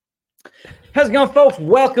How's it going, folks?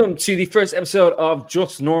 Welcome to the first episode of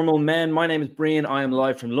Just Normal Men. My name is Brian. I am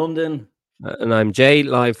live from London. And I'm Jay,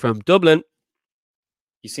 live from Dublin.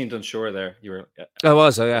 You seemed unsure there. You were.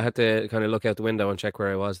 I had to kind of look out the window and check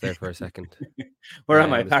where I was there for a second. Where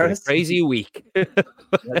am I? It's been Paris? a crazy week. That's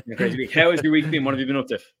been a crazy week. How has your week been? What have you been up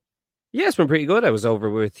to? Yeah, it's been pretty good. I was over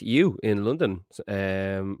with you in London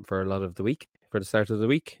for a lot of the week, for the start of the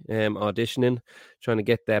week, auditioning, trying to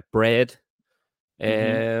get that bread,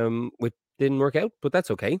 which didn't work out, but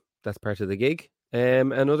that's okay. That's part of the gig.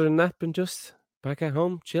 And other than that, been just back at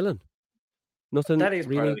home chilling. Nothing That is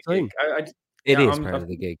really part of the gig. It is part of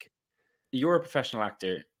the gig. You're a professional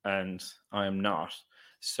actor, and I am not.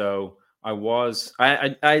 So I always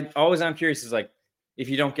am curious. Is like, if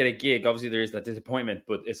you don't get a gig, obviously there is that disappointment,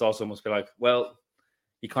 but it's also must be like, well,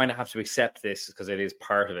 you kind of have to accept this because it is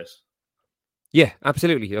part of it. Yeah,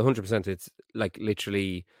 absolutely, 100%. It's like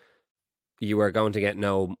literally, you are going to get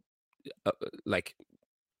no, like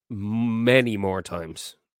many more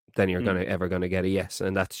times than you're ever going to get a yes,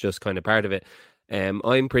 and that's just kind of part of it.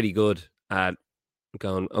 I'm pretty good at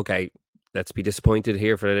going, okay, let's be disappointed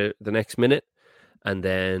here for the next minute, and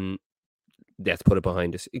then let's put it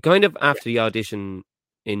behind us. Kind of after the audition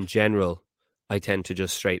in general, I tend to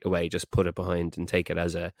just straight away just put it behind and take it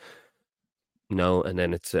as a no, and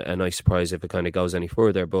then it's a nice surprise if it kind of goes any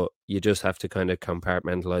further. But you just have to kind of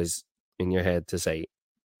compartmentalize in your head to say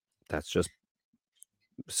that's just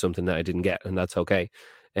something that I didn't get, and that's okay.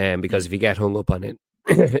 Because if you get hung up on it,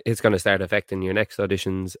 it's going to start affecting your next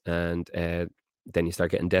auditions, and then you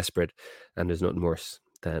start getting desperate, and there's nothing worse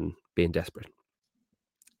than being desperate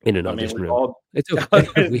in an audition room. It's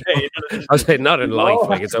okay. I was saying not in life.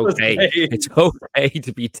 Like, it's okay. It's okay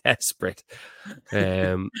to be desperate.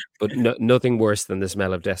 But nothing worse than the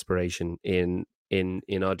smell of desperation in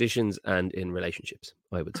auditions and in relationships,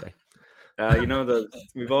 I would say.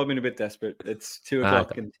 We've all been a bit desperate. It's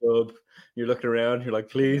 2:00 in the club. You're looking around. You're like,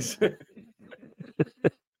 please.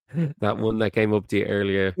 That one that came up to you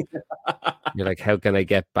earlier. You're like, how can I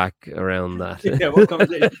get back around that? Yeah, what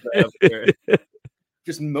conversation should I have here?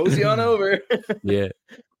 Just mosey on over. Yeah.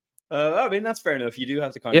 I mean, that's fair enough. You do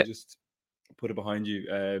have to kind of just put it behind you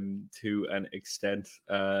to an extent.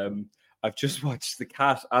 I've just watched the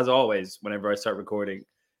cat, as always, whenever I start recording.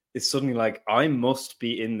 It's suddenly like, I must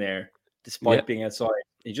be in there despite being outside.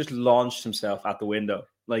 He just launched himself at the window,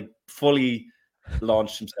 like fully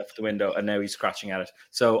launched himself at the window, and now he's scratching at it.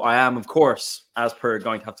 So I am, of course, as per,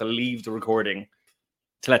 going to have to leave the recording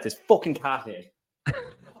to let this fucking cat in.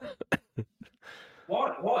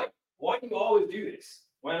 Why? Why do you always do this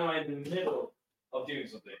when I'm in the middle of doing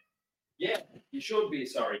something? Yeah, you should be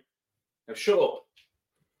sorry. Now shut up.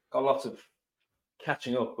 Got lots of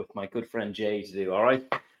catching up with my good friend Jay to do, all right?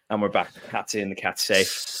 And we're back. The cat's in, the cat's safe.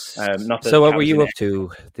 So what were you up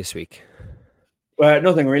to this week?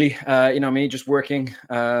 Nothing really. Me, just working.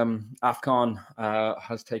 AFCON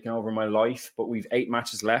has taken over my life, but we've 8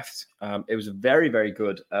 matches left. It was a very, very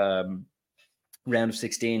good round of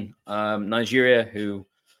 16. Nigeria, who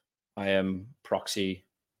I am proxy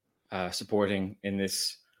supporting in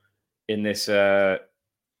this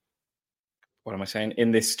what am I saying?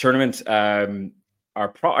 In this tournament,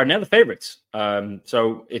 are now the favorites.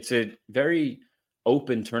 So it's a very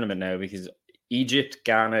open tournament now because Egypt,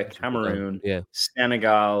 Ghana, Cameroon,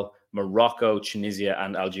 Senegal, Morocco, Tunisia,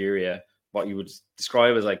 and Algeria, what you would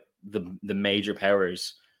describe as like the major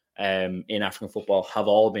powers in African football, have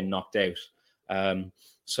all been knocked out.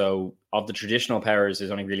 So of the traditional powers,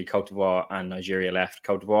 there's only really Cote d'Ivoire and Nigeria left.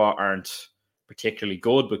 Cote d'Ivoire aren't particularly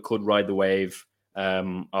good, but could ride the wave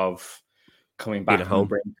of coming back from the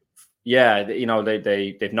brink. Yeah,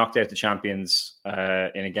 they've knocked out the champions in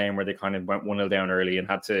a game where they kind of went 1-0 down early and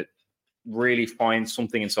had to really find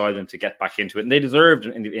something inside them to get back into it. And they deserved,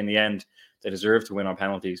 in the end, they deserved to win on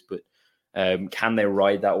penalties. But can they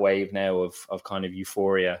ride that wave now of kind of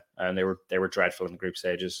euphoria? And they were dreadful in the group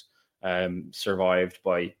stages. Survived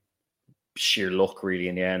by sheer luck, really,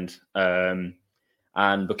 in the end.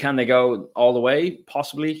 But can they go all the way?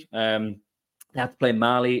 Possibly. They have to play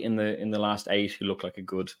Mali in the last 8, who look like a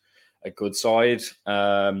good side.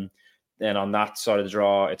 Then on that side of the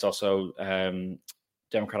draw, it's also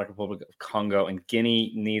Democratic Republic of Congo and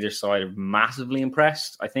Guinea. Neither side are massively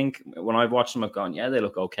impressed. I think when I've watched them, I've gone, yeah, they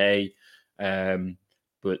look okay,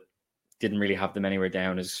 but didn't really have them anywhere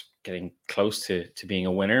down as getting close to being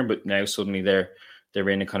a winner. But now suddenly they're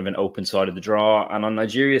in a kind of an open side of the draw. And on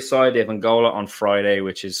Nigeria's side, they have Angola on Friday,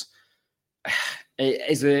 which is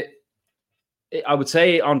I would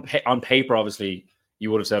say on paper, obviously,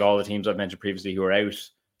 you would have said all the teams I've mentioned previously who are out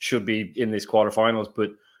should be in this quarterfinals. But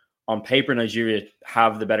on paper, Nigeria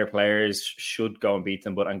have the better players, should go and beat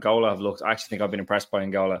them. But Angola have looked. I actually think I've been impressed by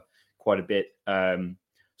Angola quite a bit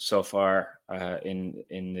so far in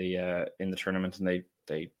the tournament, and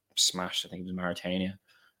they smashed. I think it was Mauritania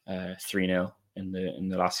 3-0 in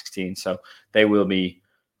the last 16. So they will be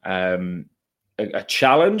a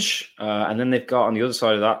challenge. And then they've got on the other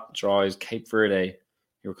side of that draw is Cape Verde,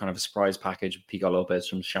 who were kind of a surprise package. Pico Lopez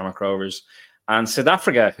from Shamrock Rovers, and South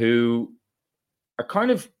Africa, who are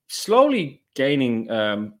kind of slowly gaining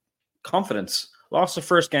confidence. Lost the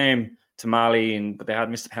first game to Mali, but they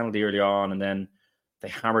had missed a penalty early on, and then they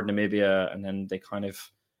hammered Namibia, and then they kind of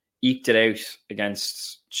eked it out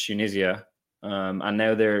against Tunisia. And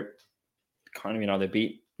now they're kind of, they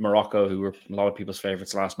beat Morocco, who were a lot of people's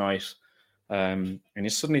favourites last night. And you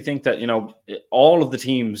suddenly think that, all of the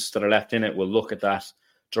teams that are left in it will look at that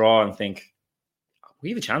draw and think, we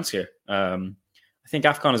have a chance here. I think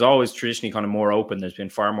AFCON is always traditionally kind of more open. There's been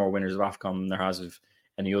far more winners of AFCON than there has of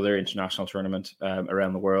any other international tournament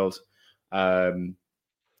around the world. I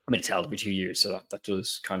mean, it's held every 2 years, so that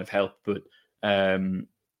does kind of help. But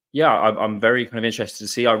yeah, I'm very kind of interested to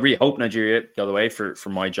see. I really hope Nigeria go the way for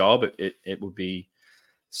my job. It would be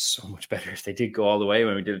so much better if they did go all the way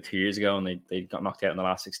when we did it 2 years ago and they got knocked out in the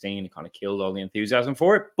last 16. It kind of killed all the enthusiasm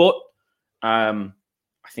for it. But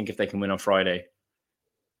I think if they can win on Friday,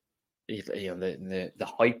 the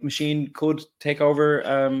hype machine could take over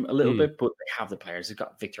a little bit, but they have the players. They've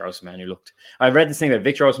got Victor Osimhen, who looked. I read this thing that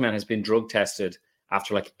Victor Osimhen has been drug tested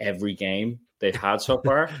after like every game they've had so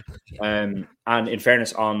far. And in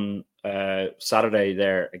fairness, on Saturday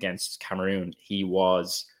there against Cameroon, he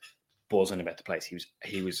was buzzing about the place.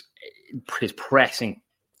 His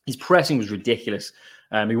pressing was ridiculous.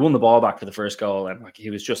 He won the ball back for the first goal, and he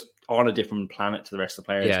was just on a different planet to the rest of the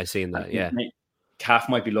players. Yeah, I've seen that. Yeah. CAF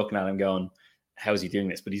might be looking at him going, how is he doing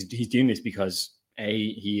this? But he's doing this because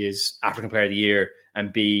A, he is African Player of the Year,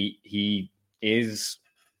 and B, he is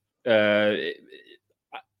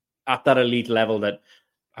at that elite level that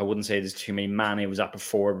I wouldn't say there's too many. Mane was at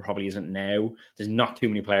before, but probably isn't now. There's not too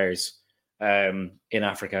many players in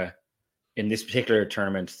Africa in this particular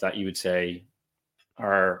tournament that you would say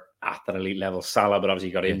are at that elite level. Salah, but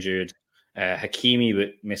obviously got injured. Hakimi,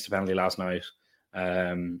 but missed a penalty last night.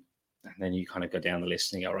 And then you kind of go down the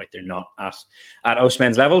list and you go, right, they're not at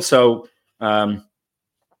Osimhen's level. So,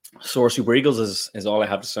 Soar Super Eagles is all I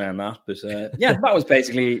have to say on that. But yeah, that was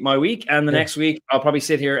basically my week. And the next week, I'll probably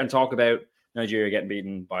sit here and talk about Nigeria getting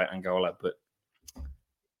beaten by Angola. But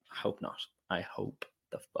I hope not. I hope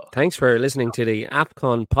the fuck. Thanks for listening to the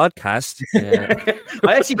AFCON podcast.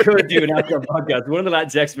 I actually could do an AFCON podcast. One of the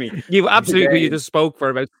lads texted me. You absolutely just spoke for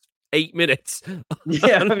about 8 minutes.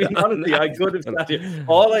 Yeah, I mean, honestly, I could have sat here.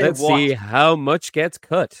 Let's see how much gets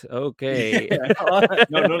cut. Okay. No,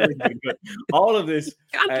 none of this good. All of this.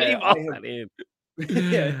 Can't leave off that in.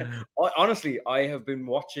 Yeah. Honestly, I have been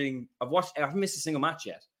watching. I haven't missed a single match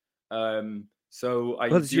yet. So I.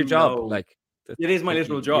 Well, it's your job. Like it is my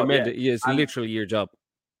literal job. It's literally your job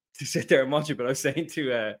to sit there and watch it. But I was saying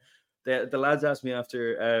to the lads asked me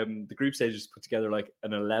after the group stages put together like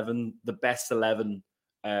the best 11.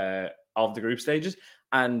 Of the group stages,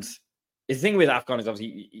 and the thing with AFCON is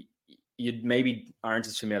obviously you maybe aren't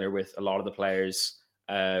as familiar with a lot of the players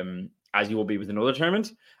as you will be with another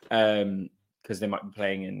tournament because they might be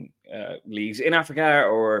playing in leagues in Africa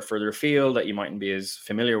or further afield that you mightn't be as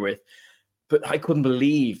familiar with. But I couldn't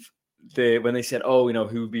believe when they said, "Oh,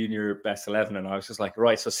 who would be in your best 11?" And I was just like,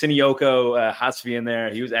 "Right, so Sinioko has to be in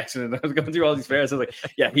there. He was excellent." I was going through all these players. I was like,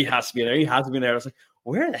 "Yeah, he has to be in there. He has to be in there." I was like,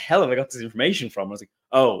 where the hell have I got this information from? I was like,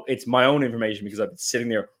 oh, it's my own information because I've been sitting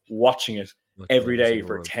there watching it every day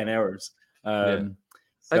for 10 hours. I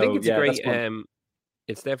think it's a great,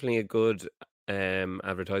 it's definitely a good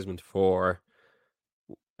advertisement for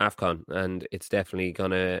AFCON, and it's definitely going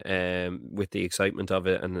to, with the excitement of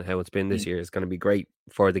it and how it's been this year, it's going to be great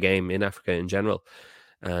for the game in Africa in general.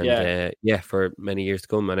 And for many years to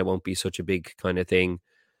come, and it won't be such a big kind of thing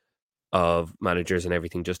of managers and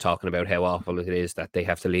everything just talking about how awful it is that they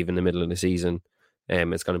have to leave in the middle of the season.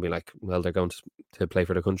 It's going to be like, well, they're going to play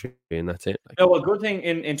for the country and that's it. No, well, good thing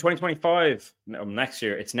in 2025, next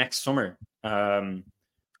year, it's next summer,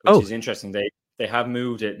 which is interesting. They have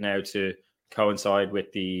moved it now to coincide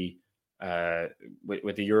with the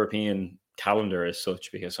with the European calendar as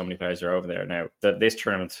such, because so many players are over there now. This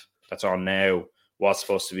tournament that's on now was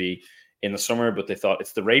supposed to be in the summer, but they thought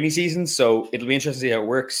it's the rainy season, so it'll be interesting to see how it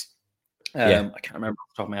works. I can't remember off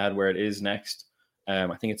the top of my head where it is next. I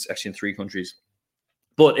think it's actually in 3 countries.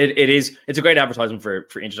 But it's a great advertisement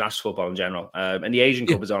for international football in general. And the Asian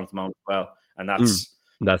Cup is on at the moment as well. And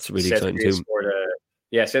that's really exciting too.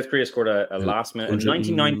 Yeah, South Korea scored a last minute, a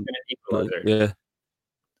 99th minute equalizer. Yeah.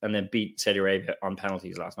 And then beat Saudi Arabia on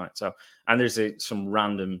penalties last night. So, and there's some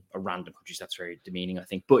random countries that's very demeaning, I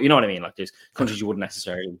think. But you know what I mean? Like, there's countries you wouldn't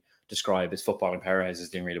necessarily describe as footballing powerhouses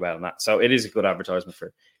doing really well in that. So it is a good advertisement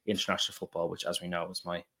for international football, which, as we know, is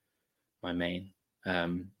my main,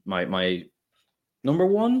 my number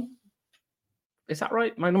one. Is that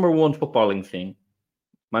right? My number one footballing thing.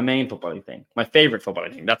 My main footballing thing. My favorite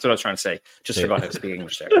footballing thing. That's what I was trying to say. Just forgot how to speak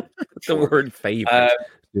English there. The word favorite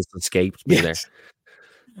just escaped me there.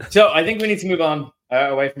 So I think we need to move on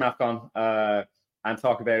away from AFCON and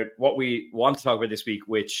talk about what we want to talk about this week,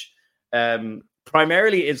 which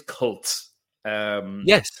primarily is cults.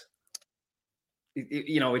 Yes.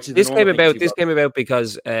 Which is this came about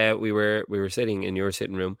because we were sitting in your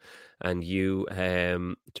sitting room, and you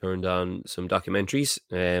turned on some documentaries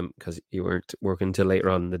because you weren't working till later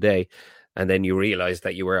on in the day, and then you realized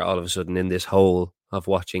that you were all of a sudden in this hole of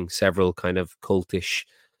watching several kind of cultish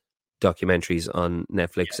documentaries on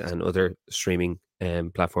Netflix and other streaming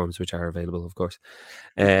platforms, which are available, of course.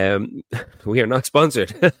 We are not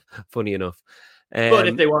sponsored, funny enough, but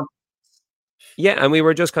if they want, and we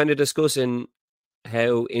were just kind of discussing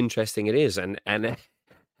how interesting it is and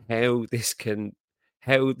how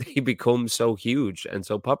they become so huge and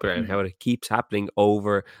so popular, and how it keeps happening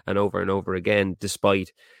over and over and over again,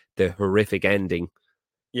 despite the horrific ending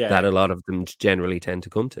that a lot of them generally tend to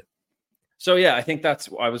come to. So I think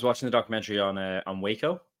I was watching the documentary on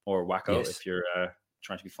Waco or Wacko, if you're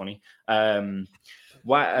trying to be funny. I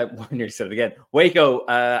nearly said it again. Waco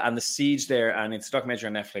and the siege there, and it's a documentary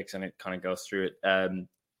on Netflix, and it kind of goes through it. The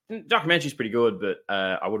documentary is pretty good, but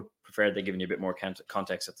I would prefer they giving you a bit more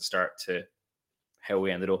context at the start to how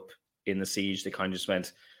we ended up in the siege. They kind of just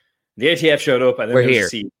went, the ATF showed up, and then we're here.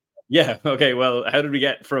 Yeah. Okay. Well, how did we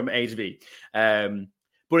get from A to B?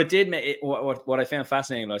 But it did make it, what I found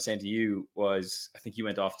fascinating, what I was saying to you, was I think you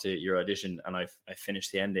went off to your audition, and I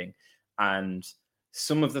finished the ending, and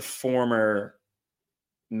some of the former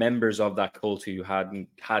members of that cult who had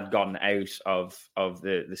gotten out of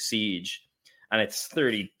the siege, and it's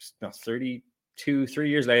 3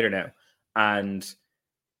 years later now, and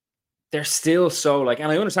they're still so like, and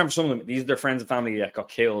I understand for some of them, these are their friends and family that got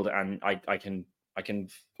killed, and I can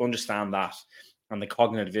understand that, and the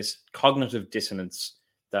cognitive dissonance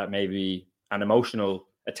that maybe an emotional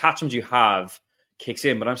attachment you have kicks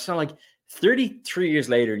in. But I'm still like 33 years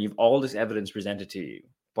later, and you've all this evidence presented to you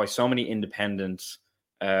by so many independent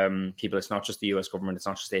people. It's not just the US government, it's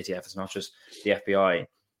not just the ATF, it's not just the FBI,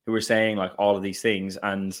 who are saying like all of these things,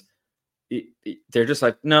 and they're just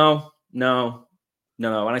like, no. And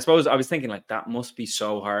I suppose I was thinking like, that must be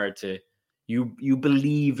so hard to you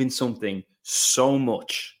believe in something so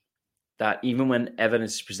much that even when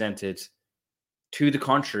evidence is presented to the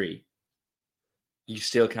contrary, you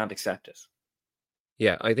still can't accept it.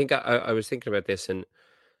 Yeah, I think I was thinking about this, and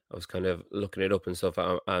I was kind of looking it up and stuff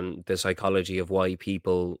on the psychology of why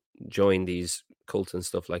people join these cults and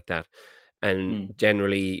stuff like that. And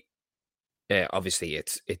generally, obviously,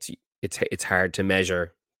 it's hard to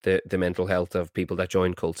measure the mental health of people that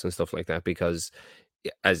join cults and stuff like that, because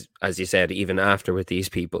as you said, even after with these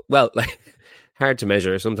people, well, like, hard to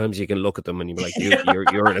measure. Sometimes you can look at them and you're like,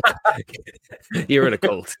 you're in a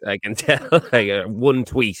cult. I can tell. Like, one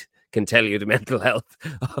tweet can tell you the mental health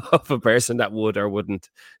of a person that would or wouldn't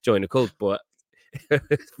join a cult. But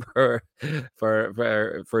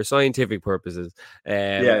for scientific purposes,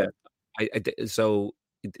 so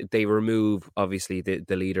they remove, obviously,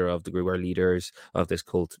 the leader of the group, or leaders of this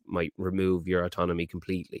cult might remove your autonomy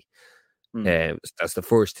completely. That's the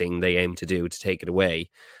first thing they aim to do, to take it away,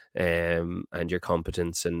 and your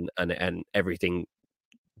competence and everything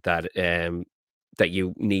that that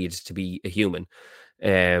you need to be a human.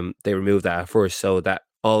 They remove that first, so that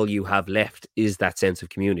all you have left is that sense of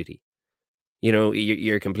community. You know,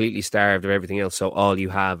 you're completely starved of everything else, so all you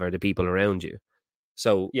have are the people around you.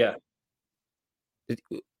 So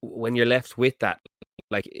when you're left with that,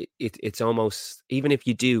 like, it's almost, even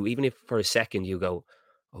if for a second you go,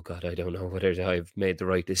 oh God, I don't know whether I've made the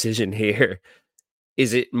right decision here.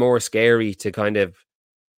 Is it more scary to kind of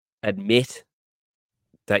admit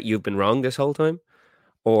that you've been wrong this whole time,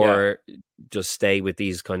 or just stay with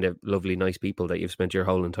these kind of lovely, nice people that you've spent your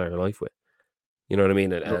whole entire life with? You know what I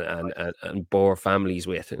mean? And bore families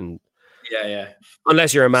with, and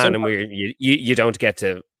unless you're a man, and you don't get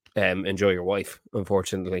to enjoy your wife,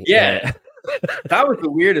 unfortunately. That was the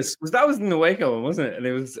weirdest. That was in the Waco one, wasn't it? And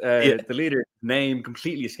it was the leader's name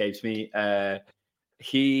completely escapes me.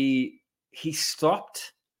 He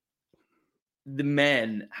stopped the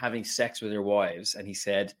men having sex with their wives, and he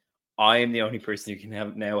said, "I am the only person who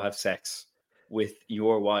can now have sex with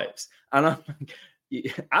your wives. And I'm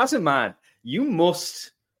like, as a man, you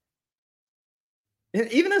must,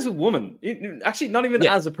 even as a woman, actually not even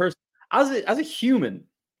as a person, as a human,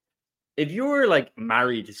 if you're like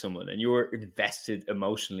married to someone and you're invested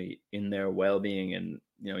emotionally in their well-being, and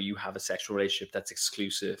you have a sexual relationship that's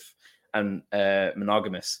exclusive and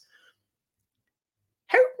monogamous,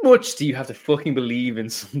 how much do you have to fucking believe in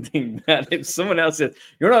something that if someone else says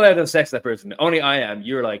you're not allowed to have sex with that person, only I am,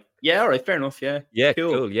 you're like, yeah, all right, fair enough, yeah,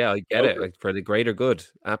 cool, yeah, I get it. Like, for the greater good,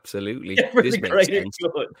 absolutely, yeah, for this the makes greater sense.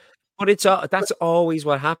 good. But that's always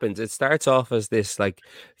what happens. It starts off as this like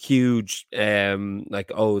huge,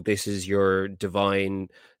 like, oh, this is your divine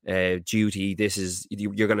duty. This is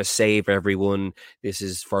you're going to save everyone. This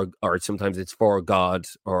is for, or sometimes it's for God,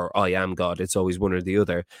 or I am God. It's always one or the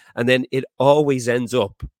other. And then it always ends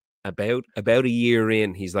up about a year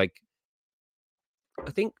in. He's like, I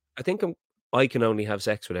think I can only have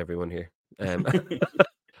sex with everyone here.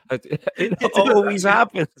 It always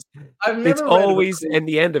happens. It's always, in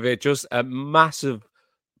the end of it, just a massive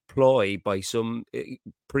ploy by some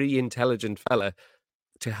pretty intelligent fella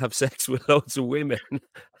to have sex with loads of women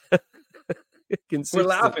We're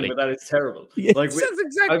laughing, consistently. but that is terrible. Yes, Like, that's I've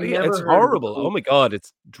exactly. never It's heard of a horrible. Oh cult. my God,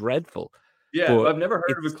 it's dreadful. Yeah, But I've never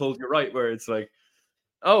heard of a cult. You're right, where it's like,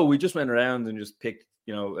 oh, we just went around and just picked,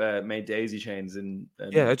 made daisy chains and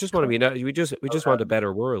yeah, I just want to be. We just want a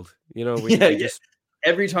better world. We just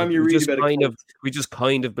every time you read about a cult, we just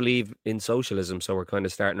kind of believe in socialism, so we're kind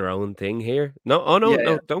of starting our own thing here. No, oh no,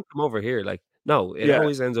 yeah, don't come over here. Like, no, it yeah,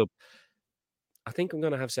 always ends up, I think I'm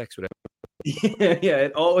gonna have sex with him. yeah.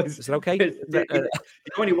 It always Is it okay?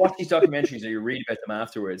 when you watch these documentaries or you read about them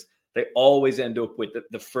afterwards, they always end up with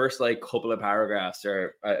the first like couple of paragraphs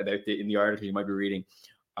or about in the article you might be reading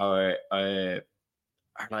are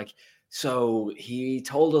like, so he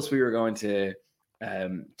told us we were going to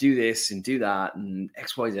do this and do that and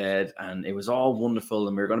XYZ, and it was all wonderful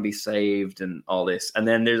and we were going to be saved and all this. And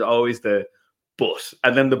then there's always the but,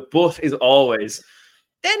 and then the but is always,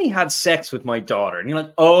 then he had sex with my daughter, and you're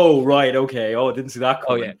like, oh right, okay, I didn't see that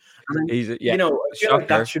coming. Oh yeah, and then, yeah. I feel like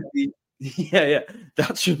that should be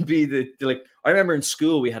that should be the like. I remember in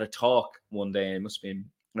school we had a talk one day, it must have been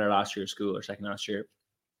in our last year of school or second last year,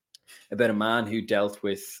 about a man who dealt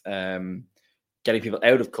with getting people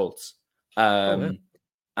out of cults. And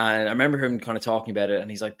I remember him kind of talking about it,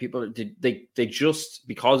 and he's like, people, they just,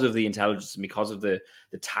 because of the intelligence and because of the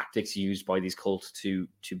tactics used by these cults to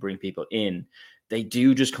bring people in, they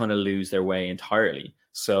do just kind of lose their way entirely.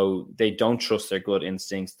 So they don't trust their gut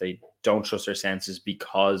instincts. They don't trust their senses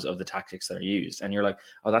because of the tactics that are used. And you're like,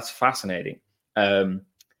 oh, that's fascinating. But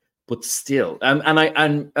still,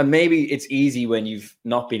 and maybe it's easy when you've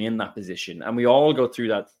not been in that position, and we all go through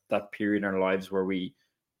that period in our lives where we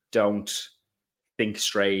don't think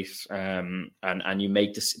straight, and you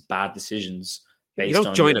make bad decisions based you don't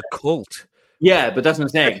on join a cult. Yeah, but that's what I'm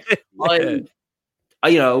saying.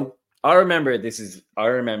 I remember this is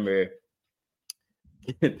fucking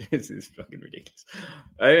ridiculous.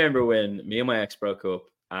 I remember when me and my ex broke up,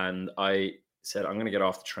 and I said, I'm going to get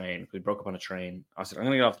off the train. We broke up on a train. I said, I'm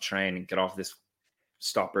going to get off the train and get off this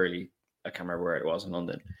stop early. I can't remember where it was in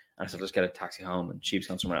London. And I said, let's get a taxi home, and she's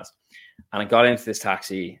gone somewhere else. And I got into this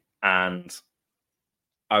taxi, and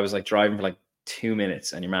I was like driving for like 2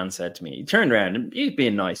 minutes, and your man said to me, he turned around and he's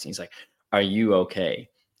being nice. And he's like, are you okay?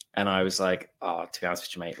 And I was like, oh, to be honest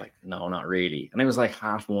with you, mate, like, no, not really. And it was like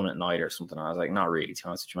 1:30 at night or something. I was like, not really, to be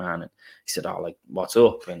honest with you, man. And he said, oh, like, what's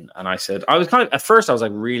up? And I said, I was kind of, at first I was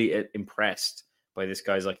like really impressed by this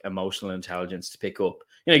guy's like emotional intelligence to pick up,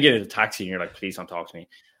 you get in a taxi and you're like, please don't talk to me.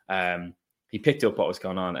 He picked up what was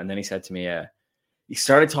going on. And then he said to me, he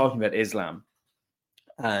started talking about Islam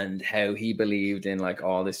and how he believed in like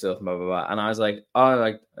all this stuff, blah, blah, blah. And I was like, oh,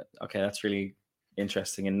 like, okay, that's really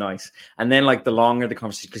interesting and nice. And then like the longer the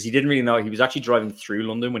conversation, because he didn't really know, he was actually driving through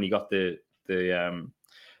London when he got the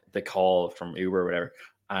call from Uber or whatever,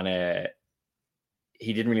 and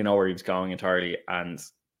he didn't really know where he was going entirely, and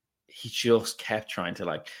he just kept trying to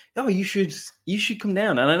like, oh, you should come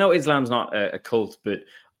down. And I know Islam's not a cult, but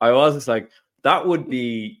I was just like, that would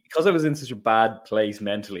be, because I was in such a bad place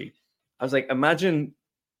mentally, I was like, imagine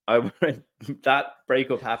that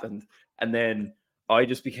breakup happened and then I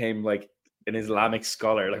just became like an Islamic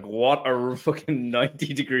scholar. Like, what a fucking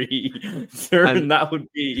 90-degree turn that would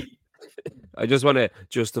be. I just want to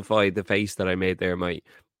justify the face that I made there, Mike,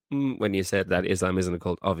 when you said that Islam isn't a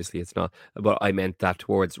cult. Obviously, it's not. But I meant that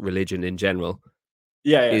towards religion in general.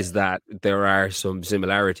 Yeah. Is that there are some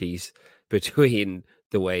similarities between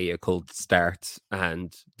the way a cult starts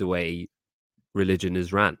and the way religion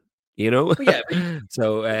is ran. you know. But yeah,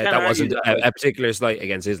 So you can't that argue wasn't that. Like, a particular slight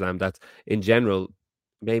against Islam. That's in general,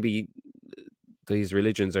 maybe these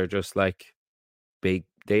religions are just like big.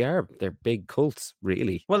 They're big cults,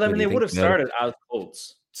 really, well, I when mean, you they would think have about it. started as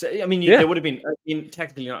cults. So, I mean, Yeah, they would have been. I mean,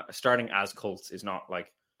 technically, not starting as cults is not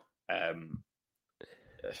like. Um,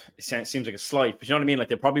 it seems like a slight, but you know what I mean. Like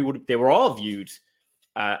they probably would. They were all viewed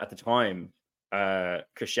at the time.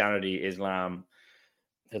 Christianity, Islam,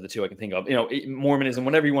 they're the two I can think of. You know, Mormonism.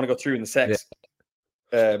 Whenever you want to go through in the yeah.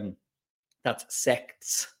 sects, that's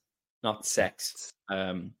sects, not sex.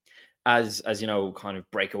 As you know, kind of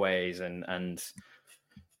breakaways and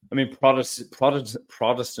I mean,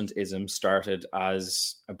 Protestantism started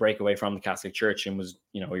as a breakaway from the Catholic Church and was,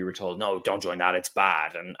 you know, you were told, no, don't join that, it's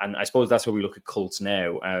bad. And I suppose that's where we look at cults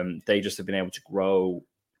now. They just have been able to grow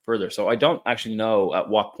further. So I don't actually know at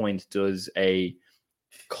what point does a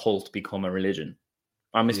cult become a religion.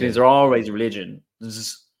 I mean, Yeah. they're always a religion.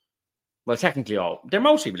 Well, technically they're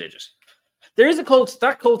mostly religious. There is a cult,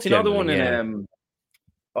 that cult, you know, the Generally, one yeah. in,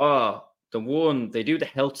 the one, they do the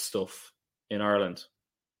health stuff in Ireland.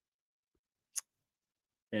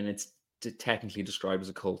 And it's technically described as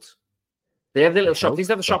a cult. They have the little shop. Health These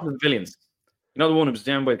have the stuff. shop in the pavilions. You know the one that was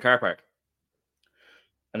down by the car park,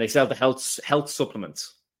 and they sell the health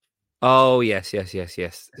supplements. Oh, yes. So apparently,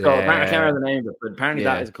 I can't remember the name of it, but apparently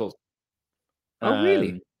that Yeah. is a cult. Oh,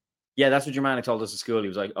 really? Yeah, that's what Germanic told us at school. He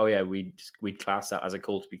was like, "Oh yeah, we'd class that as a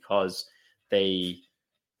cult because I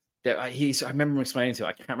remember him explaining to it.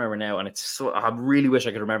 I can't remember now, and it's so. I really wish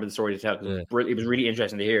I could remember the story to tell because it was really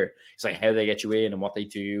interesting to hear. It's like how they get you in and what they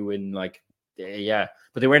do, and like, yeah.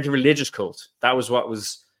 But they weren't a religious cult. That was what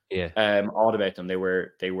was odd about them. They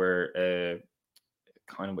were kind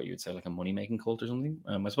of what you would say like a money making cult or something.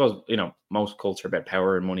 I suppose, you know, most cults are about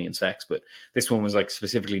power and money and sex, but this one was like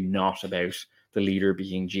specifically not about the leader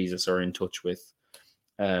being Jesus or in touch with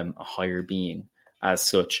a higher being as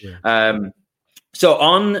such. So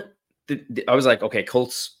on I was like, okay,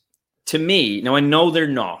 cults to me, now I know they're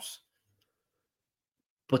not,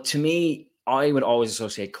 but to me, I would always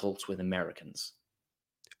associate cults with Americans.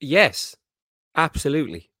 Yes,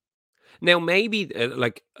 absolutely. Now, maybe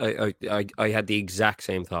like I had the exact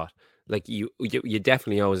same thought. Like you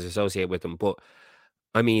definitely always associate with them, but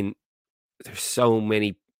I mean, there's so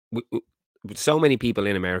many people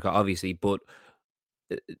in America, obviously, but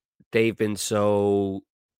uh, they've been so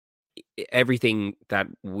everything that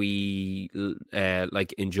we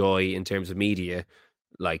like enjoy in terms of media,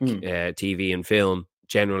 like TV and film,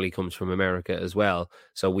 generally comes from America as well.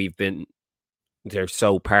 So they're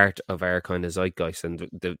so part of our kind of zeitgeist and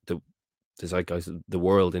the zeitgeist of the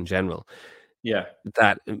world in general. Yeah.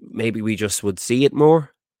 That maybe we just would see it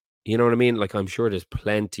more. You know what I mean? Like I'm sure there's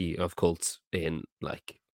plenty of cults in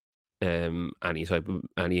like any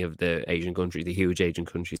of the Asian countries, the huge Asian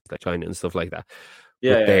countries like China and stuff like that.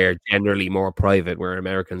 But they're generally more private, where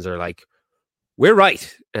Americans are like, we're right,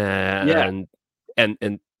 and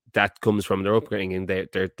that comes from their upbringing.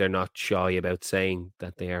 They're not shy about saying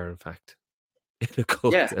that they are in fact in a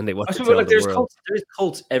cult, and they want to tell like the world. There's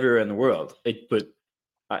cults everywhere in the world, but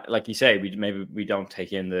like you say, we don't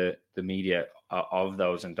take in the media of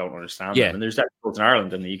those and don't understand them. And there's that cults in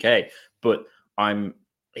Ireland and the UK, but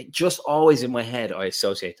it just always in my head I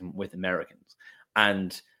associate them with Americans,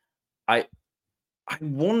 and I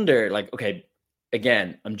wonder, like, okay,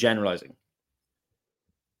 again, I'm generalizing.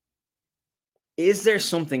 Is there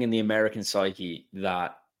something in the American psyche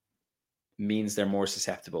that means they're more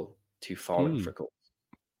susceptible to falling for cults?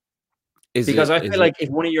 Because I feel like if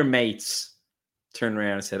one of your mates turned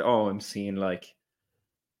around and said, "Oh, I'm seeing like,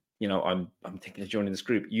 you know, I'm thinking of joining this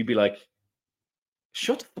group," you'd be like,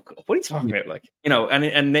 "Shut the fuck up! What are you talking about?" Like, you know,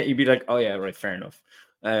 and then you'd be like, "Oh yeah, right, fair enough."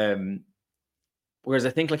 Whereas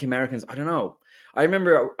I think like Americans, I don't know. I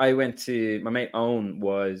remember I went to my mate Owen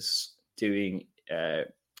was doing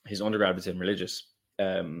his undergrad was in religious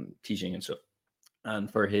teaching and stuff,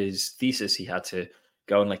 and for his thesis he had to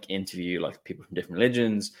go and like interview like people from different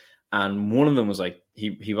religions, and one of them was like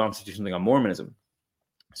he wanted to do something on Mormonism,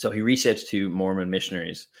 so he reached out to Mormon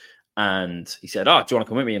missionaries, and he said, "Oh, do you want to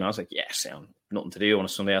come with me?" And I was like, "Yeah, sound nothing to do on a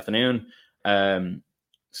Sunday afternoon."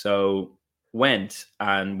 So went,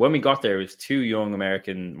 and when we got there, it was two young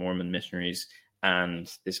American Mormon missionaries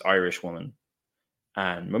and this Irish woman.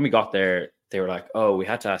 And when we got there, they were like, "Oh, we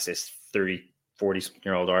had to ask this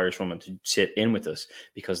 40-year-old Irish woman to sit in with us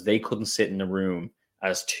because they couldn't sit in a room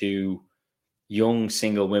as two young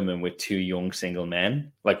single women with two young single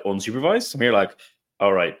men, like unsupervised." And we were like,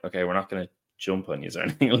 "All right, okay, we're not going to jump on you or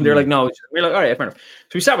anything." And they're like, "No." We're like, "All right, fair enough."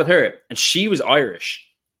 So we sat with her, and she was Irish,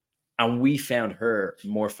 and we found her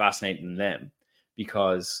more fascinating than them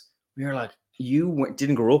because we were like,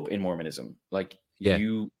 didn't grow up in Mormonism. Like Yeah.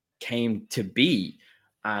 you came to be,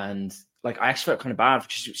 and like I actually felt kind of bad.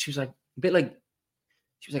 She was like a bit like,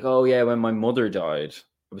 she was like, oh yeah, when my mother died,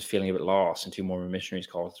 I was feeling a bit lost, and 2 Mormon missionaries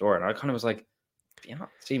called the door, and I kind of was like, yeah,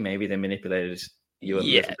 see, maybe they manipulated you a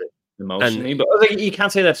Yeah. little bit And emotionally, but I was like, you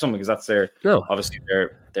can't say that to someone because that's no, obviously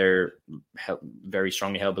their very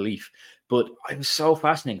strongly held belief. But I was so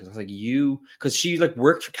fascinated because I was like, because she like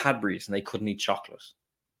worked for Cadbury's and they couldn't eat chocolate.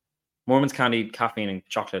 Mormons can't eat caffeine and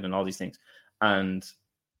chocolate and all these things, and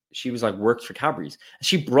she was like worked for Cadbury's. And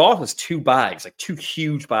she brought us 2 bags, like 2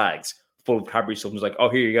 huge bags full of Cadbury stuff. And was like, oh,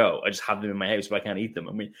 here you go. I just have them in my house, but I can't eat them.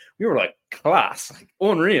 And we were like, class, like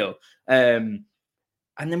unreal.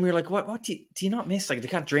 And then we were like, what do you not miss? Like, they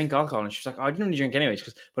can't drink alcohol. And she's like, oh, I didn't really drink anyway. She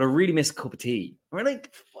goes, but I really miss a cup of tea. And we're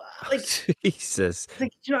like, Jesus.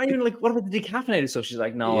 like, you know, even like, what about the decaffeinated stuff? She's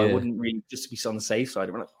like, no, I Yeah. wouldn't really, just to be on the safe side.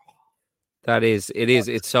 And we're like,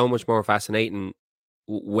 It's so much more fascinating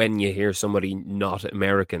when you hear somebody not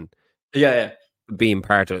American yeah. being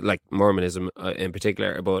part of like Mormonism in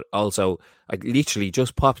particular, but also I literally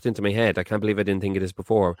just popped into my head. I can't believe I didn't think of this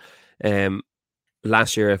before.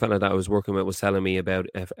 Last year, a fellow that I was working with was telling me about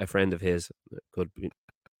a friend of his, could be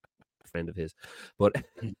a friend of his, but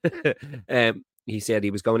he said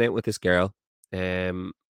he was going out with this girl,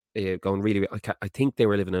 going really. I think they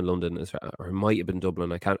were living in London, or it might have been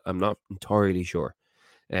Dublin. I'm not entirely sure.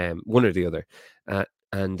 One or the other,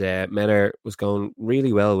 and met her, was going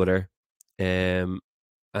really well with her, and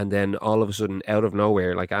then all of a sudden, out of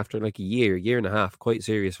nowhere, like after like a year and a half, quite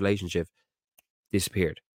serious relationship,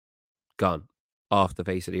 disappeared, gone, off the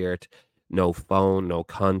face of the earth. No phone, no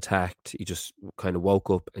contact. He just kind of woke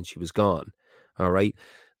up and she was gone. All right,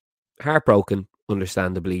 heartbroken,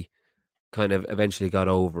 understandably. Kind of eventually got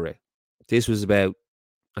over it. This was about,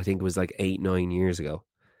 I think it was like 8-9 years ago.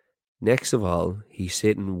 Next of all, he's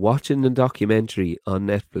sitting watching the documentary on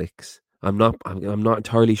Netflix. I'm not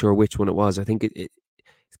entirely sure which one it was. I think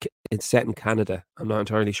it's set in Canada. I'm not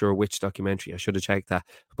entirely sure which documentary. I should have checked that,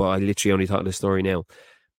 but I literally only thought of the story now.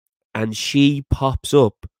 And she pops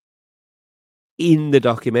up in the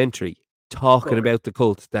documentary talking Okay. about the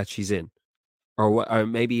cult that she's in, or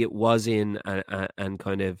maybe it was in, and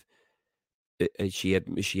kind of she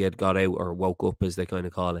had got out or woke up, as they kind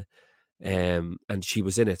of call it. And she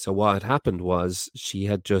was in it. So what had happened was she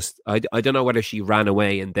had just, I don't know whether she ran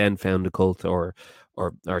away and then found the cult, or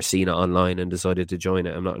seen it online and decided to join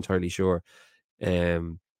it. I'm not entirely sure.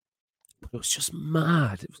 But it was just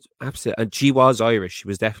mad. It was absolute, and she was Irish. She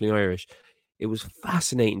was definitely Irish. It was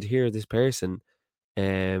fascinating to hear this person.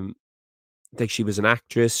 Um, like she was an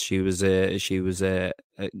actress. She was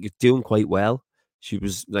doing quite well. She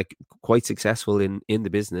was like quite successful in the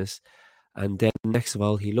business. And then next of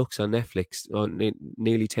all, he looks on Netflix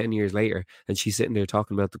nearly 10 years later, and she's sitting there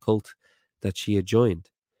talking about the cult that she had joined.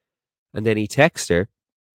 And then he texts her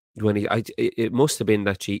when it must have been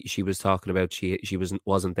that she was talking about she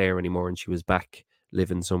wasn't there anymore, and she was back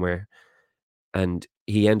living somewhere. And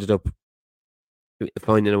he ended up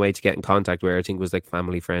finding a way to get in contact with her. I think it was like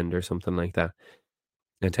family friend or something like that.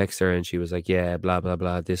 And text her, and she was like, yeah, blah blah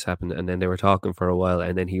blah, this happened. And then they were talking for a while,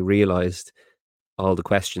 and then he realized all the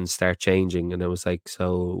questions start changing, and it was like,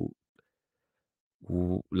 so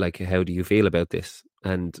like, how do you feel about this?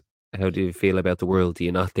 And how do you feel about the world? Do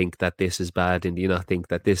you not think that this is bad? And do you not think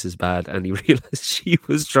that this is bad? And he realized she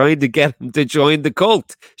was trying to get him to join the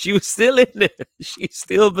cult. She was still in it. She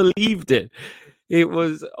still believed it. It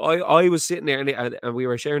was, I was sitting there, and we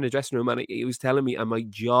were sharing a dressing room, and he was telling me, and my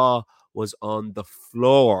jaw was on the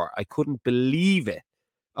floor. I couldn't believe it.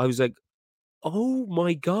 I was like, oh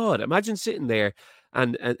my God. Imagine sitting there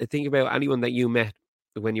and think about anyone that you met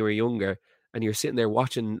when you were younger, and you're sitting there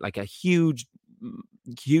watching like a huge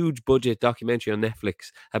budget documentary on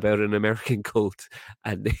Netflix about an American cult,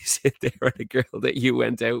 and they sit there, and a girl that you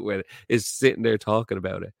went out with is sitting there talking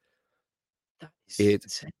about it. That is It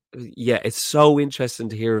insane. Yeah, it's so interesting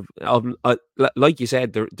to hear. Like you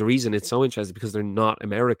said, the reason it's so interesting because they're not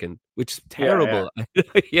American, which is Yeah. terrible.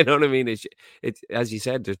 You know what I mean? It's as you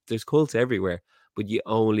said, there's cults everywhere, but you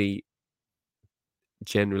only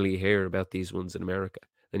generally hear about these ones in America,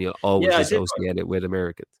 and you'll always Yeah, I did. associate it with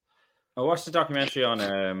Americans. I watched a documentary on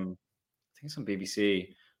I think it's on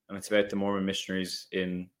BBC, and it's about the Mormon missionaries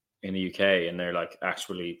in the UK, and they're like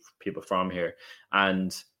actually people from here.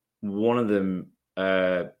 And one of them,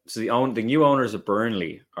 so the new owners of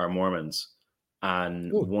Burnley are Mormons,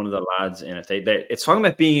 and Oh, one of the lads in it, it's talking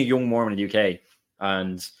about being a young Mormon in the UK,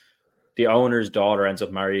 and the owner's daughter ends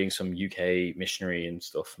up marrying some UK missionary and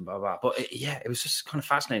stuff, and blah blah. But yeah, it was just kind of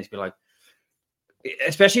fascinating to be like,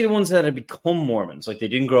 especially the ones that had become Mormons, like they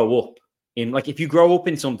didn't grow up. in like if you grow up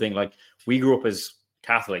in something like we grew up as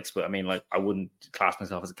Catholics, but I mean, like I wouldn't class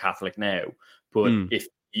myself as a Catholic now. But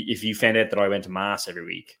if you found out that I went to mass every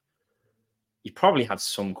week, you probably had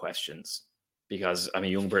some questions because I'm a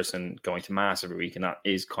young person going to mass every week, and that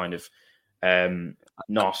is kind of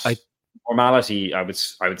not normality. I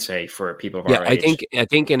would say for people of our age. I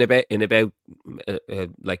think in about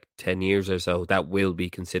like 10 years or so, that will be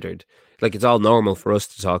considered. Like it's all normal for us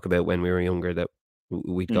to talk about when we were younger that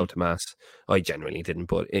we'd go to mass. I generally didn't,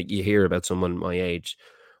 but you hear about someone my age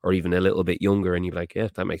or even a little bit younger, and you're like, yeah,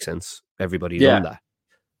 that makes sense. Everybody done that.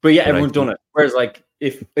 But yeah, everyone's done it. Whereas, like,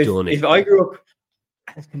 if I grew up,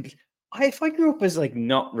 if I grew up as like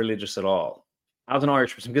not religious at all, as an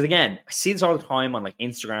Irish person, because again, I see this all the time on like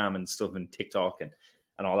Instagram and stuff and TikTok and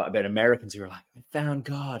all that about Americans who are like, I found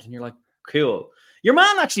God, and you're like, cool. Your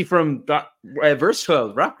man actually from that Verse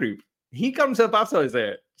 12 rap group, he got himself baptized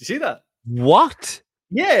there. Did you see that? What?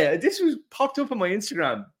 Yeah, this was popped up on my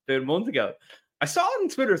Instagram about a month ago. I saw it on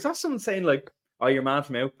Twitter. I saw someone saying like, "Oh, your man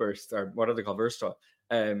from Outburst or what are they called, Verse 12,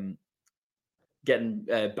 getting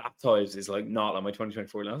baptized is like not on my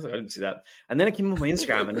 2024." And I was like, I didn't see that. And then it came up on my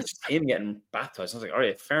Instagram, and it's just him getting baptized. I was like, all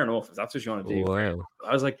right, fair enough. If that's what you want to do. Wow.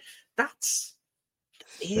 I was like, that's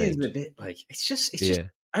is a bit like it's just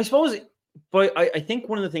I suppose. But I think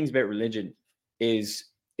one of the things about religion is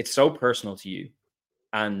it's so personal to you,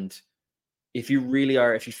 and if you really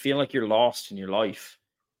are, if you feel like you're lost in your life,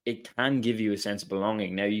 it can give you a sense of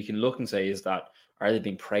belonging. Now you can look and say, are they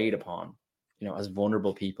being preyed upon, as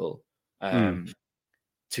vulnerable people,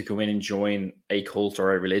 to go in and join a cult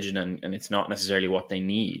or a religion, and it's not necessarily what they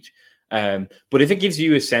need. But if it gives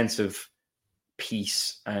you a sense of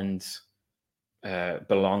peace and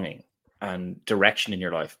belonging and direction in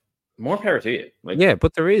your life, more power to you. Like, yeah,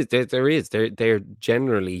 but they're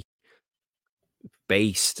generally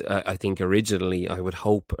based, I think originally, I would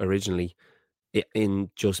hope originally, in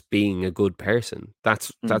just being a good person.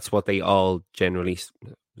 That's what they all generally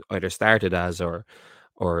either started as or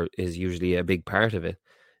is usually a big part of it.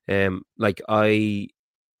 Like I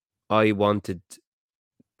wanted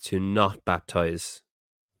to not baptize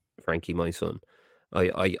Frankie, my son.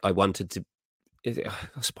 I wanted to,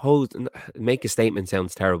 I suppose, make a statement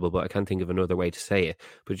sounds terrible, but I can't think of another way to say it.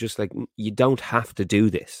 But just like, you don't have to do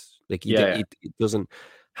this. Like it doesn't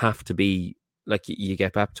have to be like you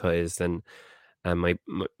get baptized. And my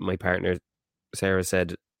partner Sarah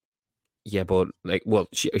said, yeah, but like, well,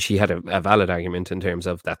 she had a valid argument in terms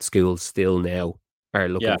of that schools still now are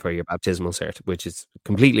looking for your baptismal cert, which is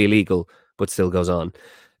completely illegal, but still goes on.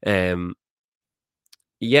 And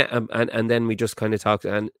then we just kind of talked,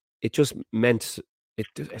 and it just meant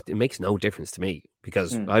it makes no difference to me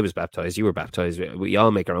because I was baptized, you were baptized. We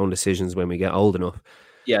all make our own decisions when we get old enough.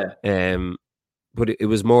 Yeah. But it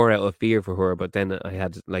was more out of fear for her. But then I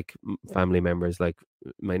had like family members, like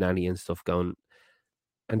my nanny and stuff, going,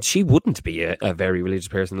 and she wouldn't be a very religious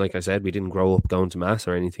person. Like I said, we didn't grow up going to mass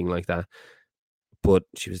or anything like that. But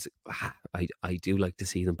she was, I do like to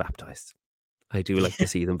see them baptized. I do like to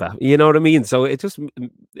see them baptized. You know what I mean? So it just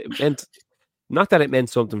meant, not that it meant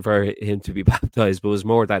something for him to be baptized, but it was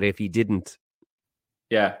more that if he didn't,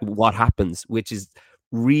 what happens? Which is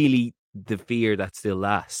really the fear that still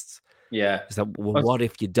lasts. Yeah. Is that, well, what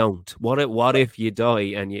if you don't? What if you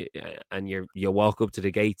die and you walk up to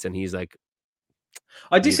the gates and he's like,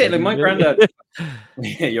 I do say, like, my granddad,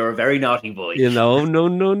 you're a very naughty boy. No.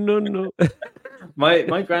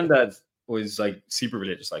 My granddad was like super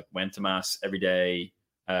religious, like went to mass every day.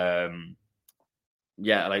 Like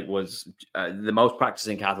was the most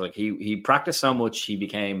practicing Catholic. He practiced so much he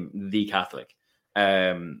became the Catholic.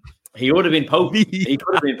 He would have been Pope. He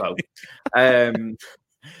could have been Pope.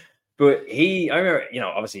 But I remember,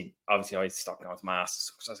 obviously I stopped going to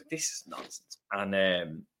mass. So I was like, this is nonsense.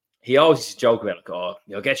 And he always used to joke about, like, oh,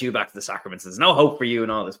 he'll get you back to the sacraments. There's no hope for you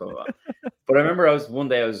and all this, blah, blah, blah. But I remember I was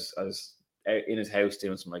out in his house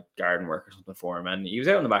doing some like garden work or something for him, and he was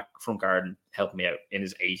out in the back front garden helping me out in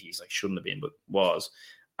his 80s, like shouldn't have been, but was.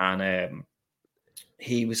 And I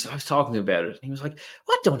was talking to him about it, and he was like,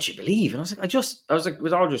 "What don't you believe?" And I was like,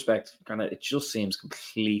 with all due respect, kind of, it just seems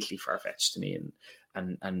completely far-fetched to me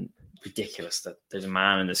and ridiculous that there's a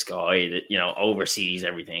man in the sky that oversees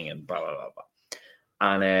everything and blah blah blah blah.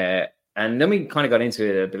 And then we kind of got into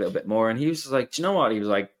it a little bit more, and he was just like, do you know what? He was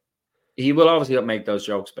like, he will obviously make those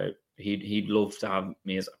jokes about he'd love to have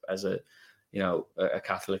me as a a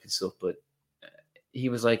Catholic and stuff, but he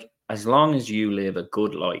was like, as long as you live a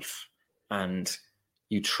good life and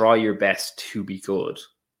you try your best to be good,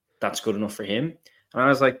 that's good enough for him. And I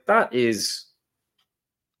was like, that is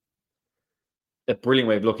a brilliant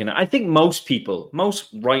way of looking at it. I think most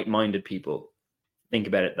right-minded people think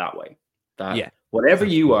about it that way. that Yeah, whatever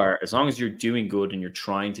you absolutely. are, as long as you're doing good and you're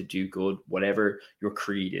trying to do good, whatever your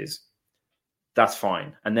creed is, that's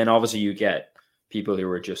fine. And then obviously you get people who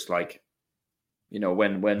are just like,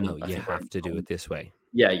 when No, I you think have to do it this way.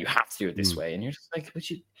 yeah, you have to do it this Mm. way, and you're just like, would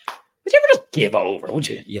you ever just give over? Would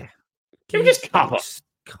you? Yeah. You ever just cop up?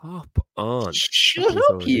 Cop on. Stop Shut being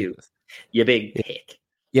so up, you ridiculous. big Yeah, pick.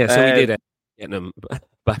 yeah, so we did getting him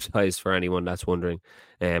baptized for anyone that's wondering.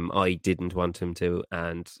 I didn't want him to,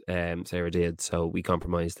 and Sarah did, so we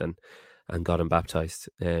compromised and got him baptized.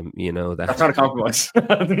 That That's not a compromise.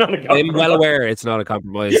 That's not a I'm well compromise. aware it's not a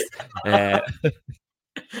compromise.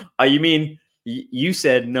 You mean you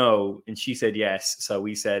said no and she said yes, so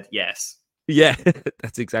we said yes. Yeah,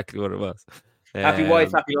 that's exactly what it was. Happy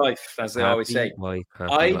wife, happy life, as they always Happy say. wife,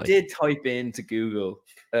 happy I life. did type into Google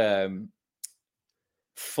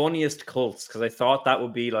funniest cults because I thought that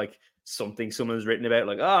would be like something someone's written about,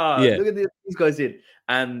 like, Yeah. look at this, these guys did.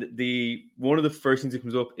 And one of the first things that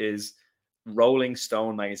comes up is Rolling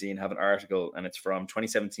Stone magazine have an article, and it's from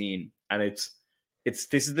 2017, and it's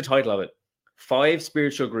this is the title of it: 5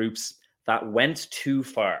 spiritual groups that went too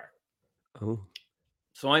far. Oh.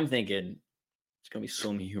 So I'm thinking there's gonna be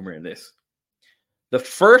some humor in this. The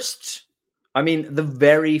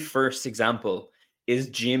very first example is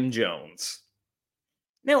Jim Jones.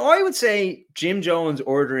 Now, I would say Jim Jones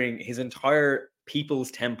ordering his entire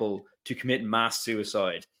People's Temple to commit mass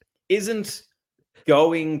suicide isn't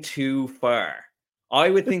going too far. I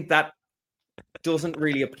would think that doesn't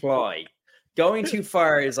really apply. Going too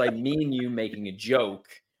far is like me and you making a joke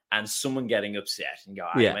and someone getting upset and go,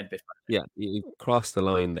 you went a bit far. Yeah, you crossed the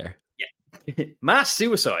line there. Yeah. Mass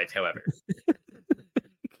suicide, however.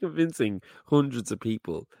 Convincing hundreds of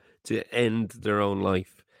people to end their own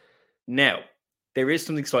life. Now, there is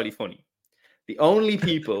something slightly funny. The only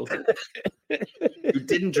people who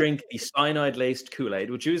didn't drink the cyanide-laced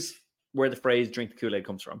Kool-Aid, which is where the phrase "drink the Kool-Aid"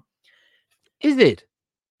 comes from. Is it?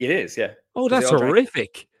 It is, yeah. Oh, that's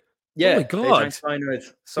horrific. Yeah, oh my they God. drank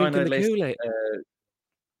cyanide-laced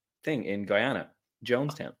thing in Guyana,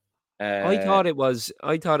 Jonestown. I thought it was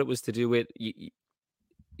to do with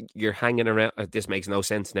you're hanging around. This makes no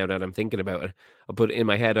sense now that I'm thinking about it. But in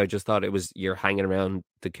my head, I just thought it was you're hanging around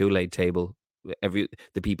the Kool-Aid table. The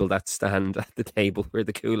people that stand at the table where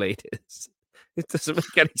the Kool-Aid is. It doesn't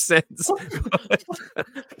make any sense.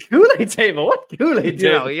 Kool-Aid table? What Kool-Aid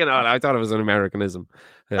table? I thought it was an Americanism.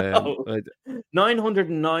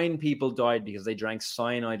 909 people died because they drank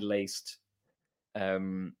cyanide-laced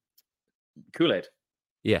Kool-Aid.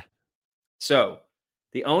 Yeah. So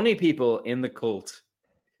the only people in the cult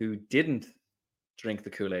who didn't drink the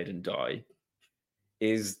Kool-Aid and die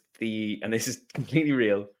is and this is completely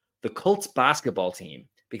real, the cult's basketball team,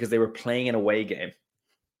 because they were playing an away game.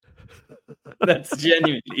 That's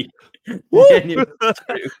genuinely true.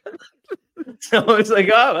 So I was like,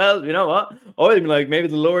 oh, well, you know what? I'm like, maybe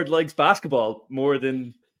the Lord likes basketball more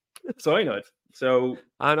than cyanide. So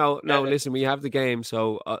I know. No, listen, we have the game,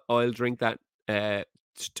 so I'll drink that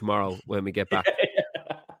tomorrow when we get back.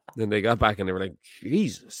 Then they got back and they were like,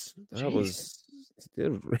 Jesus, that was,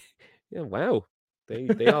 yeah, wow.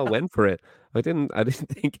 They all went for it. I didn't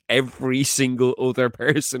think every single other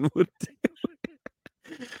person would do it.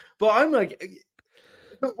 But I'm like,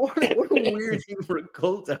 what a weird thing for a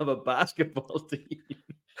cult to have a basketball team.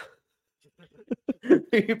 Who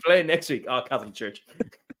are you playing next week? Oh, Catholic Church.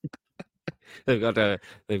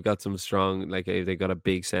 They've got some strong, like they got a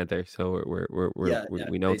big center, so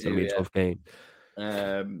we know it's gonna be a tough game.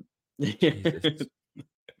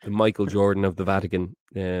 The Michael Jordan of the Vatican.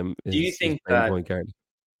 Do you think that point guard?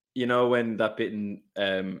 When that bit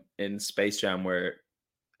in Space Jam where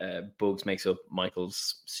Bugs makes up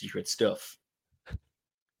Michael's secret stuff?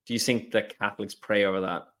 Do you think that Catholics pray over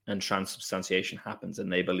that and transubstantiation happens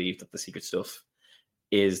and they believe that the secret stuff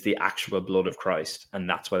is the actual blood of Christ and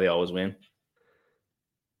that's why they always win?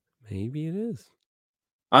 Maybe it is.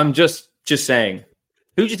 I'm just saying.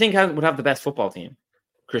 Who do you think would have the best football team?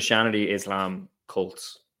 Christianity, Islam,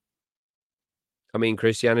 cults? I mean,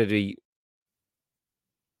 Christianity.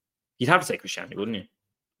 You'd have to say Christianity, wouldn't you?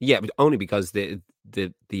 Yeah, but only because the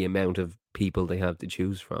amount of people they have to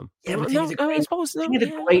choose from. Yeah, but I suppose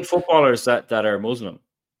great footballers that are Muslim.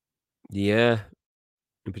 Yeah.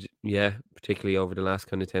 Yeah, particularly over the last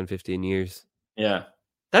kind of 10, 15 years. Yeah.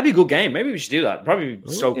 That'd be a good game. Maybe we should do that. Probably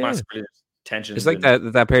stoke massive tension. It's like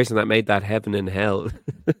that person that made that Heaven and Hell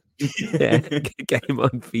game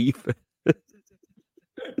on FIFA.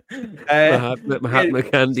 Mahatma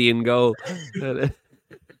Gandhi in goal.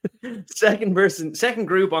 Second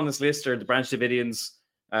group on this list are the Branch Davidians.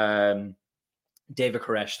 David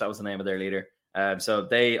Koresh, that was the name of their leader. So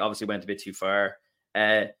they obviously went a bit too far.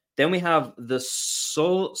 Then Then we have the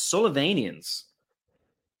Sullivanians.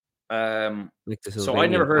 Like the So I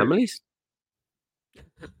never Sylvanian heard of families?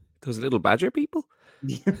 Those little badger people?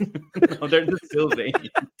 these. No, they're the Sylvanians.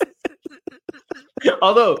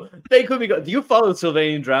 Although they could be. Do you follow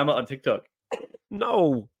Sylvanian drama on TikTok?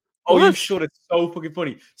 No. Oh, you What? should. It's so fucking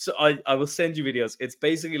funny. So I will send you videos. It's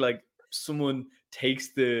basically like someone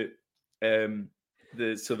takes the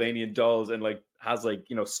Sylvanian dolls and like has like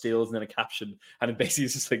stills and then a caption, and it basically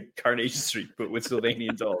is just like Carnation Street but with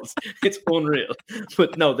Sylvanian dolls. It's unreal.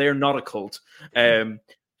 But no, they're not a cult. The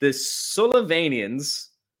Sullivanians,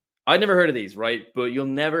 I never heard of these, right? But you'll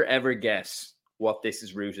never ever guess what this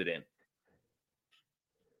is rooted in.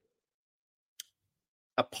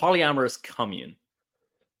 A polyamorous commune.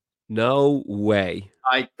 No way.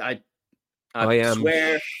 I am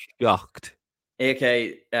swear. shocked.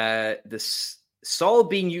 Okay, Saul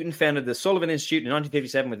B. Newton founded the Sullivan Institute in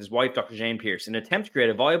 1957 with his wife, Dr. Jane Pierce, in an attempt to create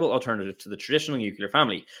a viable alternative to the traditional nuclear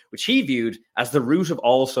family, which he viewed as the root of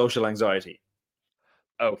all social anxiety.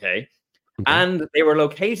 Okay. And they were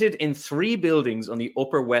located in 3 buildings on the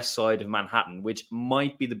Upper West Side of Manhattan, which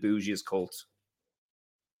might be the bougiest cult.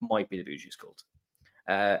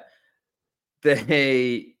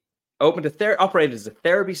 They operated as a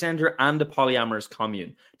therapy center and a polyamorous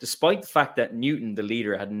commune, despite the fact that Newton, the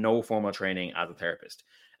leader, had no formal training as a therapist.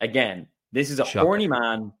 Again, this is a horny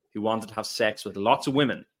man who wanted to have sex with lots of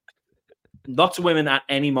women at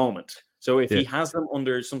any moment. So if he has them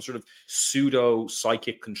under some sort of pseudo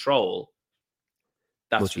psychic control,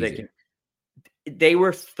 that's what they can. They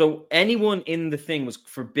were anyone in the thing was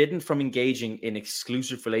forbidden from engaging in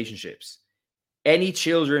exclusive relationships. Any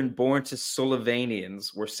children born to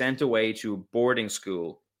Sullivanians were sent away to a boarding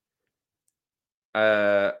school.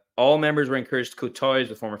 All members were encouraged to cut ties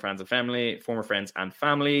with former friends and family.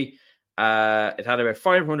 It had about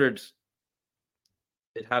 500.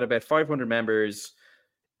 It had about 500 members.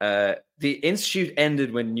 The institute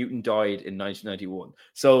ended when Newton died in 1991.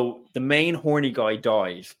 So the main horny guy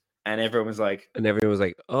died, and everyone was like,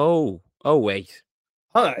 "Oh, wait.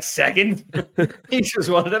 Hold on a second. He just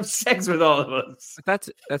wanted to have sex with all of us."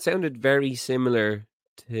 That sounded very similar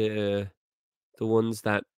to the ones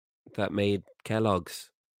that made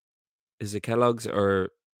Kellogg's. Is it Kellogg's or?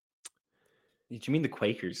 Do you mean the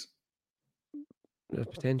Quakers?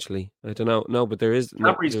 Potentially, I don't know. No, but there is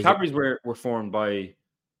Cadbury's were formed by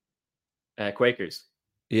Quakers.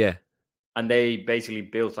 Yeah, and they basically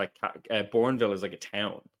built like Bourneville is like a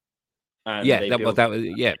town. And but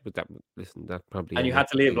that probably. And you had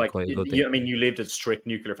to live like you lived as strict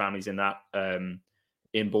nuclear families in that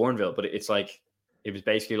in Bourneville, but it's like it was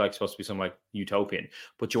basically like supposed to be some like utopian.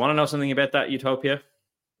 But you want to know something about that utopia?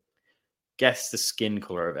 Guess the skin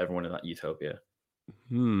color of everyone in that utopia.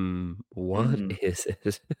 What is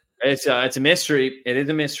it? It's a mystery. It is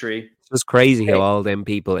a mystery. It's just crazy how all them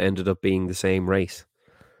people ended up being the same race.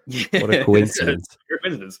 What a coincidence!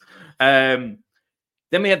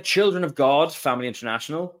 Then we have Children of God, Family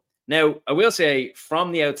International. Now, I will say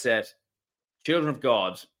from the outset, Children of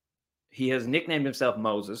God, he has nicknamed himself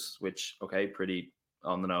Moses, which, okay, pretty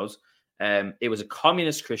on the nose. It was a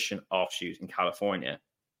communist Christian offshoot in California.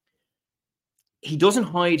 He doesn't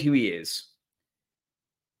hide who he is.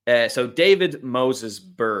 So David Moses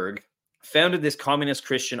Berg founded this communist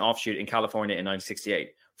Christian offshoot in California in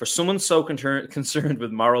 1968. For someone so concerned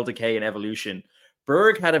with moral decay and evolution,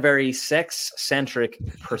 Berg had a very sex-centric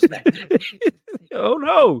perspective. Oh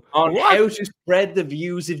no! On how to spread the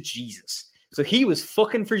views of Jesus. So he was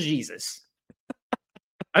fucking for Jesus.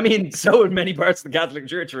 I mean, so would many parts of the Catholic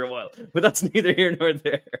Church for a while, but that's neither here nor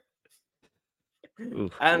there.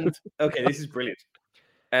 Oof. And okay, this is brilliant.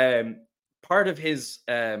 Part of his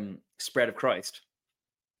spread of Christ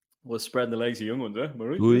was spreading the legs of young ones,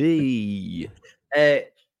 right?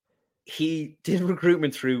 He did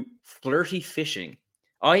recruitment through flirty fishing,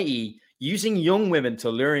 i.e., using young women to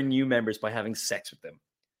lure in new members by having sex with them,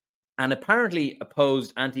 and apparently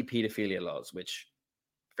opposed anti-pedophilia laws, which,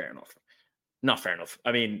 fair enough. Not fair enough.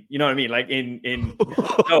 I mean, you know what I mean? Like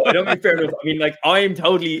no, I don't mean fair enough. I mean, like I am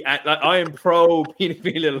pro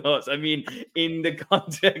pedophilia laws. I mean, in the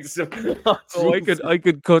context of I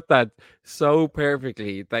could cut that so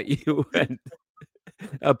perfectly that you went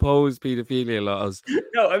oppose pedophilia laws.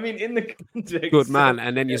 No, I mean in the context. Good man.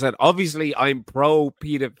 And then you said, obviously I'm pro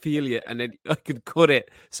pedophilia, and then I could cut it.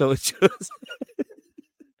 So it just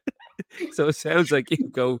so it sounds like you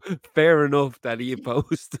go, fair enough that he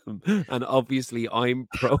opposed them, and obviously I'm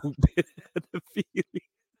pro pedophilia.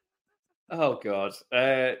 Oh God,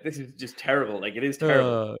 this is just terrible. Like it is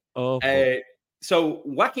terrible. Awful. So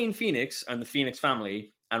Joaquin Phoenix and the Phoenix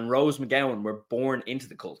family and Rose McGowan were born into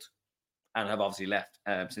the cult. and have obviously left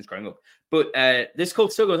since growing up. But this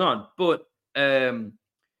cult still goes on. But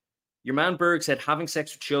your man Berg said having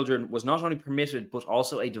sex with children was not only permitted, but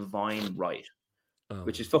also a divine right,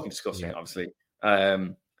 which is fucking disgusting, obviously.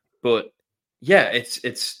 But yeah,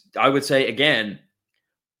 it's. I would say again,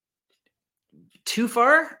 too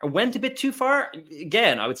far. I went a bit too far.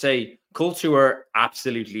 Again, I would say cults who are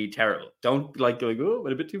absolutely terrible. Don't like going, oh,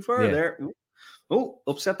 went a bit too far there. Oh,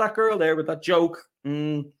 upset that girl there with that joke.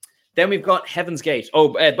 Then we've got Heaven's Gate. Oh,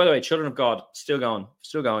 by the way, Children of God still going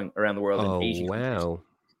around the world in 80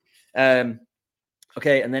 countries.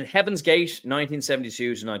 Okay, and then Heaven's Gate, 1972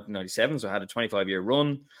 to 1997, so it had a 25-year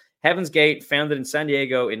run. Heaven's Gate, founded in San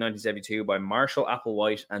Diego in 1972 by Marshall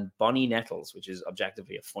Applewhite and Bonnie Nettles, which is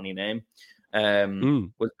objectively a funny name,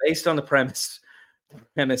 was based on the premise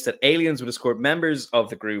that aliens would escort members of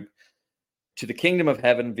the group to the kingdom of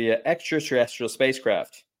heaven via extraterrestrial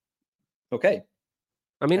spacecraft. Okay.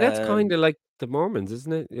 I mean, that's kind of like the Mormons,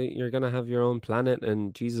 isn't it? You're going to have your own planet,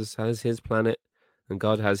 and Jesus has his planet, and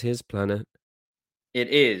God has his planet. It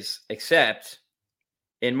is, except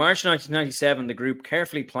in March 1997, the group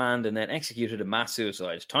carefully planned and then executed a mass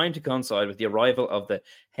suicide, timed to coincide with the arrival of the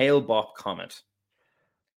Hale-Bopp comet,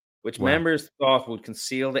 which members thought would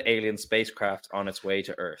conceal the alien spacecraft on its way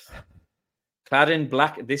to Earth. Clad in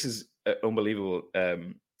black, this is an unbelievable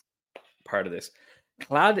part of this.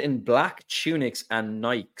 Clad in black tunics and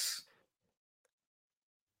Nikes,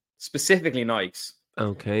 specifically Nikes.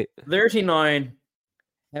 Okay. 39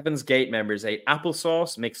 Heaven's Gate members ate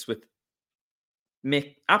applesauce mixed with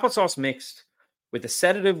a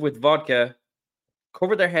sedative with vodka,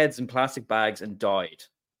 covered their heads in plastic bags, and died.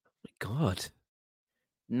 Oh my God.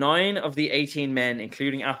 9 of the 18 men,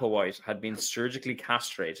 including Applewhite, had been surgically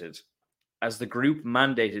castrated as the group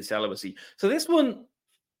mandated celibacy. So this one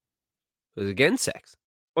was against sex.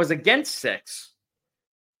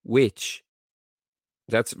 Which,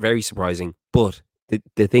 that's very surprising. But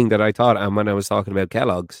the thing that I thought, and when I was talking about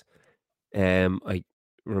Kellogg's, I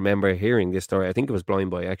remember hearing this story. I think it was Blind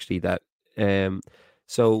Boy, actually, that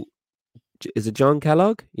so is it John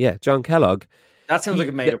Kellogg? Yeah, John Kellogg. That sounds like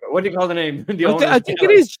a made up. What do you call the name? I think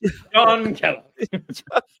it is John Kellogg.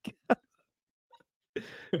 John Kellogg.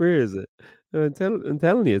 Where is it? I'm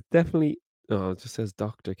telling you, it's definitely. Oh, it just says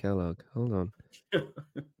Dr. Kellogg. Hold on.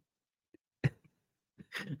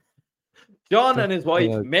 John and his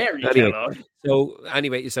wife, Mary Kellogg. So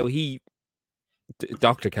he,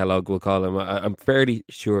 Dr. Kellogg, we'll call him. I'm fairly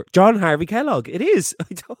sure. John Harvey Kellogg. It is.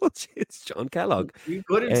 I told you, it's John Kellogg. You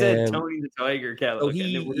could have said Tony the Tiger Kellogg,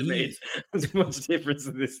 and it would have made as much difference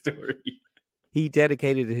in this story. He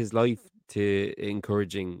dedicated his life to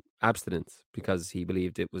encouraging abstinence because he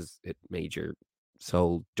believed it made your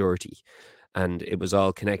soul dirty, and it was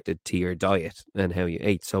all connected to your diet and how you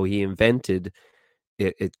ate. So he invented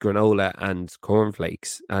it granola and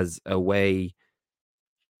cornflakes as a way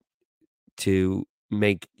to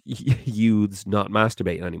make youths not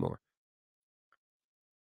masturbate anymore.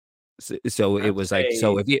 So it was like,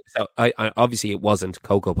 I obviously it wasn't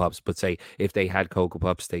Cocoa Pops, but say if they had Cocoa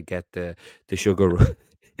Pops, they get the sugar.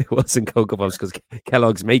 It wasn't Cocoa Pops because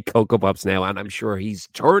Kellogg's make Cocoa Pops now, and I'm sure he's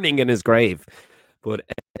turning in his grave. But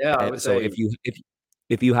yeah, so if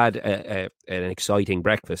you had an exciting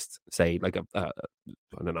breakfast, say like I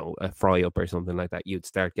don't know, a fry up or something like that, you'd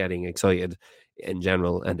start getting excited in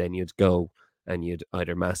general, and then you'd go and you'd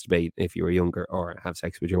either masturbate if you were younger or have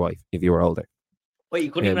sex with your wife if you were older. Wait,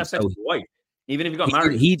 you couldn't even have sex with your wife, even if you got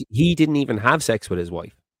married? He didn't even have sex with his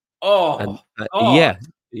wife.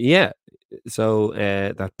 Yeah. So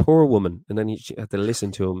that poor woman, and then you had to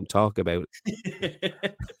listen to him talk about it.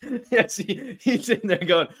 Yes, he's sitting there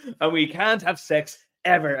going, and we can't have sex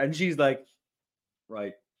ever, and she's like,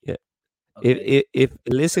 right. Yeah. Okay. If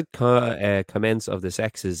illicit commence of the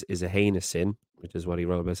sexes is a heinous sin, which is what he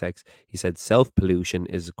wrote about sex, he said self-pollution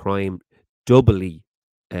is a crime doubly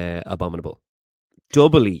abominable.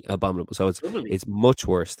 Doubly abominable. So it's much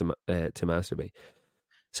worse to masturbate.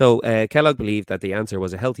 So Kellogg believed that the answer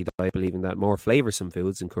was a healthy diet, believing that more flavoursome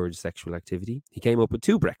foods encourage sexual activity. He came up with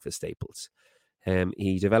 2 breakfast staples.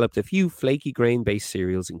 He developed a few flaky grain-based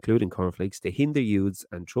cereals, including cornflakes, to hinder youths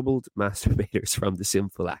and troubled masturbators from the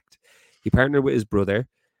sinful act. He partnered with his brother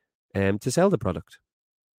to sell the product.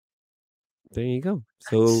 There you go.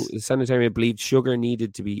 So the sanitarium believed sugar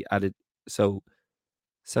needed to be added. So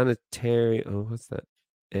sanitarium, what's that?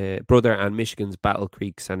 Brother and Michigan's Battle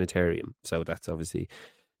Creek Sanitarium. So that's obviously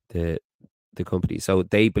the company. So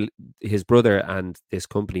his brother and this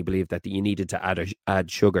company believed that you needed to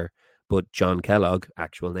add sugar, but John Kellogg,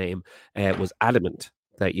 actual name, was adamant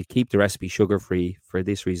that you keep the recipe sugar free. For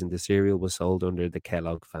this reason, the cereal was sold under the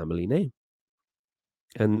Kellogg family name.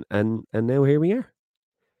 and now here we are.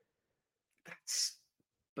 That's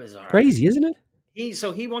bizarre. Crazy, isn't it?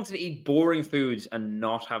 He wanted to eat boring foods and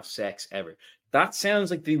not have sex ever. That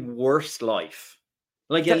sounds like the worst life.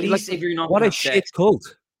 Like, at least if you're not what going to a have shit sex.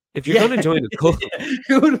 cult. If you're going to join a cult,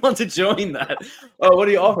 who would want to join that? Oh, what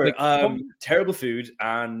do you offer? Like, Terrible food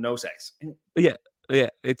and no sex. yeah.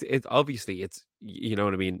 It's obviously you know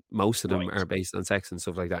what I mean. Most of them Right. are based on sex and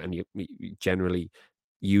stuff like that, and you generally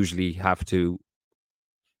usually have to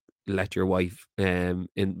let your wife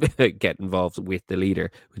get involved with the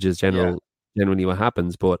leader, which is Yeah. generally what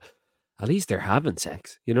happens. But at least they're having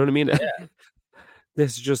sex. You know what I mean? Yeah.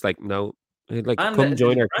 This is just like, no, like, And come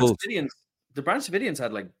join our cult. The Branch Davidians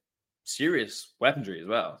had like serious weaponry as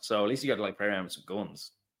well. So at least you got to like play around with some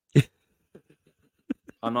guns.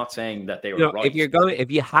 I'm not saying that they were right.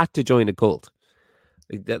 If you had to join a cult,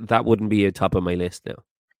 that wouldn't be a top of my list now.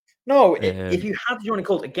 No, if you had to join a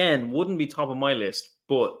cult, again, wouldn't be top of my list.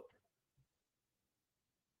 But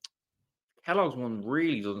Kellogg's one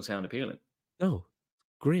really doesn't sound appealing. No,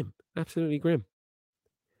 grim, absolutely grim.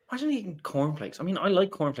 Imagine eating cornflakes. I mean, I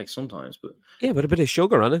like cornflakes sometimes, but yeah, but a bit of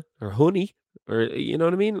sugar on it or honey, or you know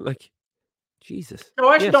what I mean, like Jesus. No,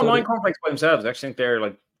 I actually don't mind cornflakes by themselves. I actually think they're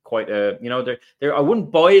like quite they're I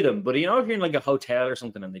wouldn't buy them, but if you're in like a hotel or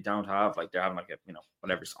something and they don't have like they're having like a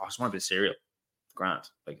whatever, I just want a bit of cereal. Grant.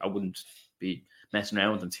 Like I wouldn't be messing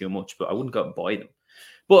around with them too much, but I wouldn't go and buy them.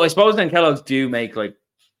 But I suppose then Kellogg's do make like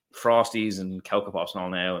Frosties and Cocoa Pops and all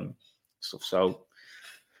now and stuff. So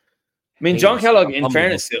I mean, John Kellogg, in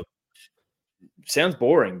fairness, still sounds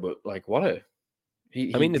boring, but like what a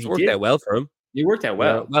it's worked out well for him. He worked out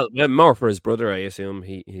well. Well, more for his brother, I assume.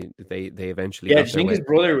 They eventually. Yeah, do you think his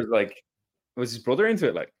brother was his brother into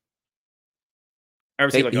it? Like,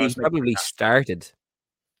 he probably started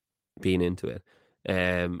being into it,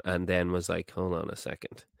 and then was like, "Hold on a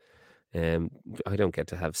second, I don't get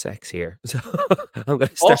to have sex here, so I'm going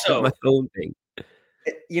to start my own thing."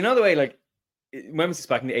 You know the way, like, when was this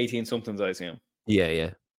back in the 18-somethings? I assume.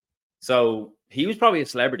 Yeah. So he was probably a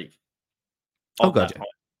celebrity. God, yeah.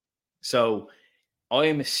 So I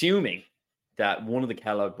am assuming that one of the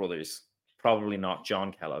Kellogg brothers, probably not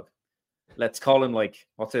John Kellogg. Let's call him like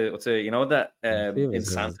what's a that in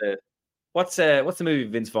Santa. What's the movie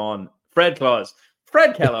Vince Vaughn? Fred Claus.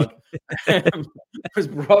 Fred Kellogg was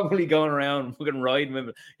probably going around fucking riding with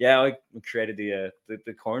him. Yeah, I created the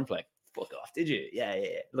cornflake. Fuck off, did you? Yeah.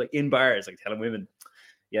 Like in bars, like telling women,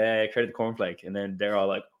 yeah, I created the cornflake, and then they're all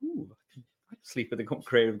like, "Ooh, I can sleep with the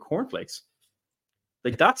creative cornflakes."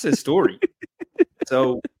 Like that's his story.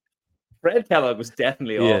 So Fred Kellogg was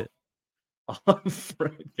definitely off.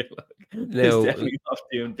 Fred Kellogg was definitely off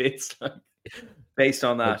doing bits like based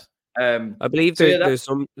on that. I believe there's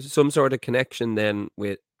some sort of connection then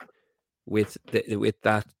with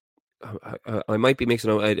that. I might be mixing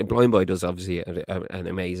up. Blind Boy does obviously an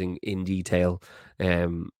amazing in detail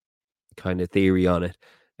kind of theory on it.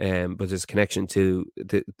 But there's a connection to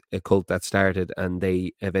a cult that started, and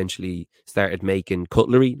they eventually started making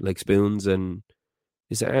cutlery like spoons and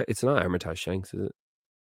it's not Armitage Shanks, is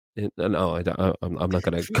it? No, I'm not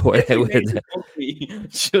going to go ahead with it.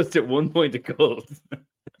 Just at one point a cult.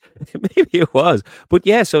 Maybe it was, but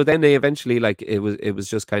yeah. So then they eventually it was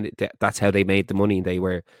just kind of that's how they made the money. They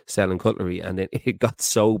were selling cutlery, and then it got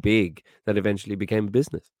so big that eventually became a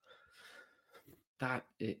business.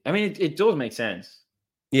 It does make sense.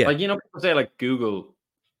 Yeah, like people say like Google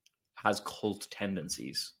has cult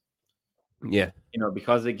tendencies. Yeah,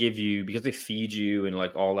 because they feed you and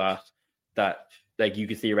like all that like you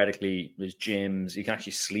could theoretically, there's gyms, you can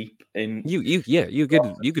actually sleep in. You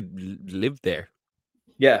could live there.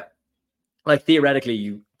 Yeah, like theoretically,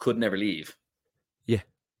 you could never leave. Yeah,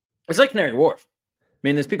 it's like Canary Wharf. I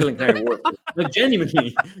mean, there's people in Canary Wharf. Like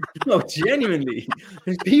genuinely,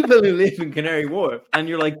 there's people who live in Canary Wharf, and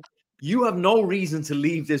you're like, you have no reason to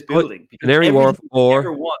leave this building. Canary Wharf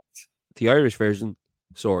or the Irish version,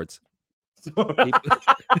 Swords.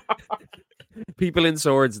 People in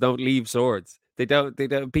Swords don't leave Swords. They don't.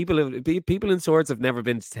 People in Swords have never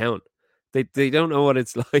been to town. They don't know what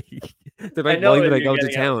it's like. They're like, why would I go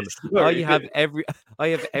to town? I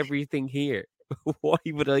have everything here. Why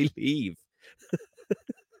would I leave?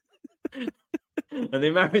 And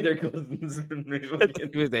they marry their cousins. They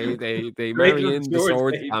marry in the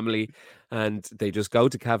Swords family, and they just go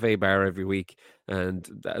to cafe bar every week, and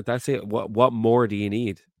that's it. What more do you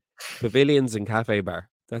need? Pavilions and cafe bar.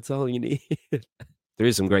 That's all you need. There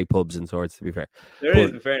is some great pubs in Swords, to be fair. There is,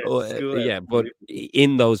 in fairness. But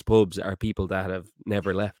in those pubs are people that have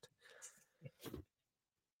never left.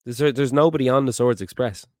 There's nobody on the Swords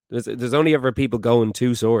Express. There's only ever people going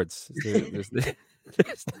to Swords.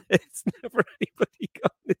 It's never anybody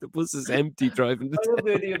gone. The bus is empty driving the I love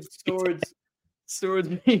the idea of Swords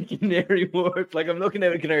being Canary Wharf. Like I'm looking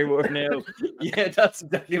at a Canary Wharf now. Yeah, that's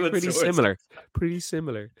exactly what Pretty Swords. similar. Pretty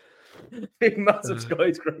similar. Big massive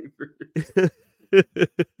skyscraper.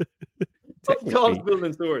 What's the tallest building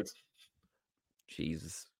in Swords?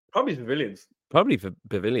 Jesus. Probably pavilions. Probably for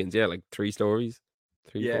pavilions, yeah, like 3 stories.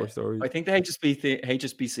 4 stories. I think the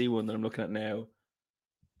HSBC one that I'm looking at now,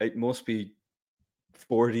 it must be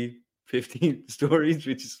 40, 50 stories,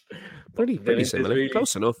 which is pretty similar. Really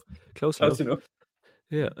Close enough.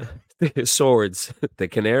 Yeah. Swords, the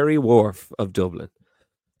Canary Wharf of Dublin.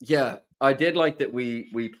 Yeah, I did like that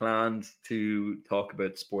we planned to talk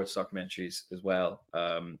about sports documentaries as well.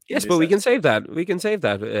 Yes, but we can save that.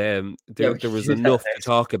 There was enough to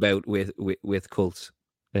talk about with cults.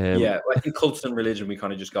 I think cults and religion, we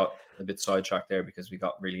kind of just got a bit sidetracked there because we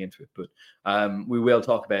got really into it. But we will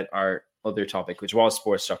talk about our other topic, which was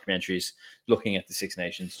sports documentaries, looking at the Six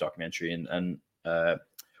Nations documentary and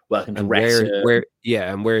welcome to Wrexham.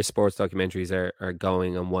 Where sports documentaries are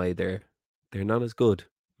going and why they're not as good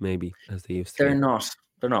maybe as they used to. They're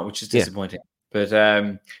not, which is disappointing. But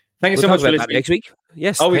thank you so much for listening. Next week.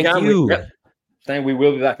 Yes, thank you. We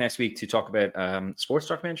will be back next week to talk about sports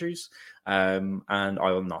documentaries, and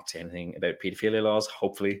I will not say anything about paedophilia laws.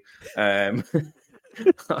 Hopefully, fair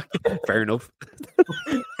enough.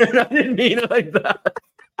 I didn't mean it like that.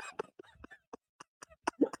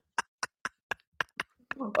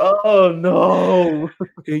 Oh no!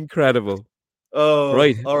 Incredible. Oh,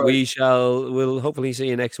 right. All right. We'll hopefully see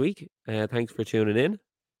you next week. Thanks for tuning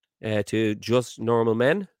in to Just Normal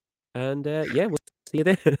Men, and we'll see you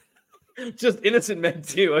then. Just innocent men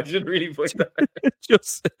too. I should really point that.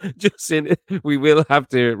 We will have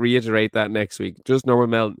to reiterate that next week. Just Normal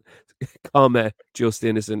Men, just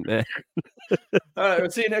innocent men. All right.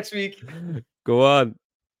 We'll see you next week. Go on.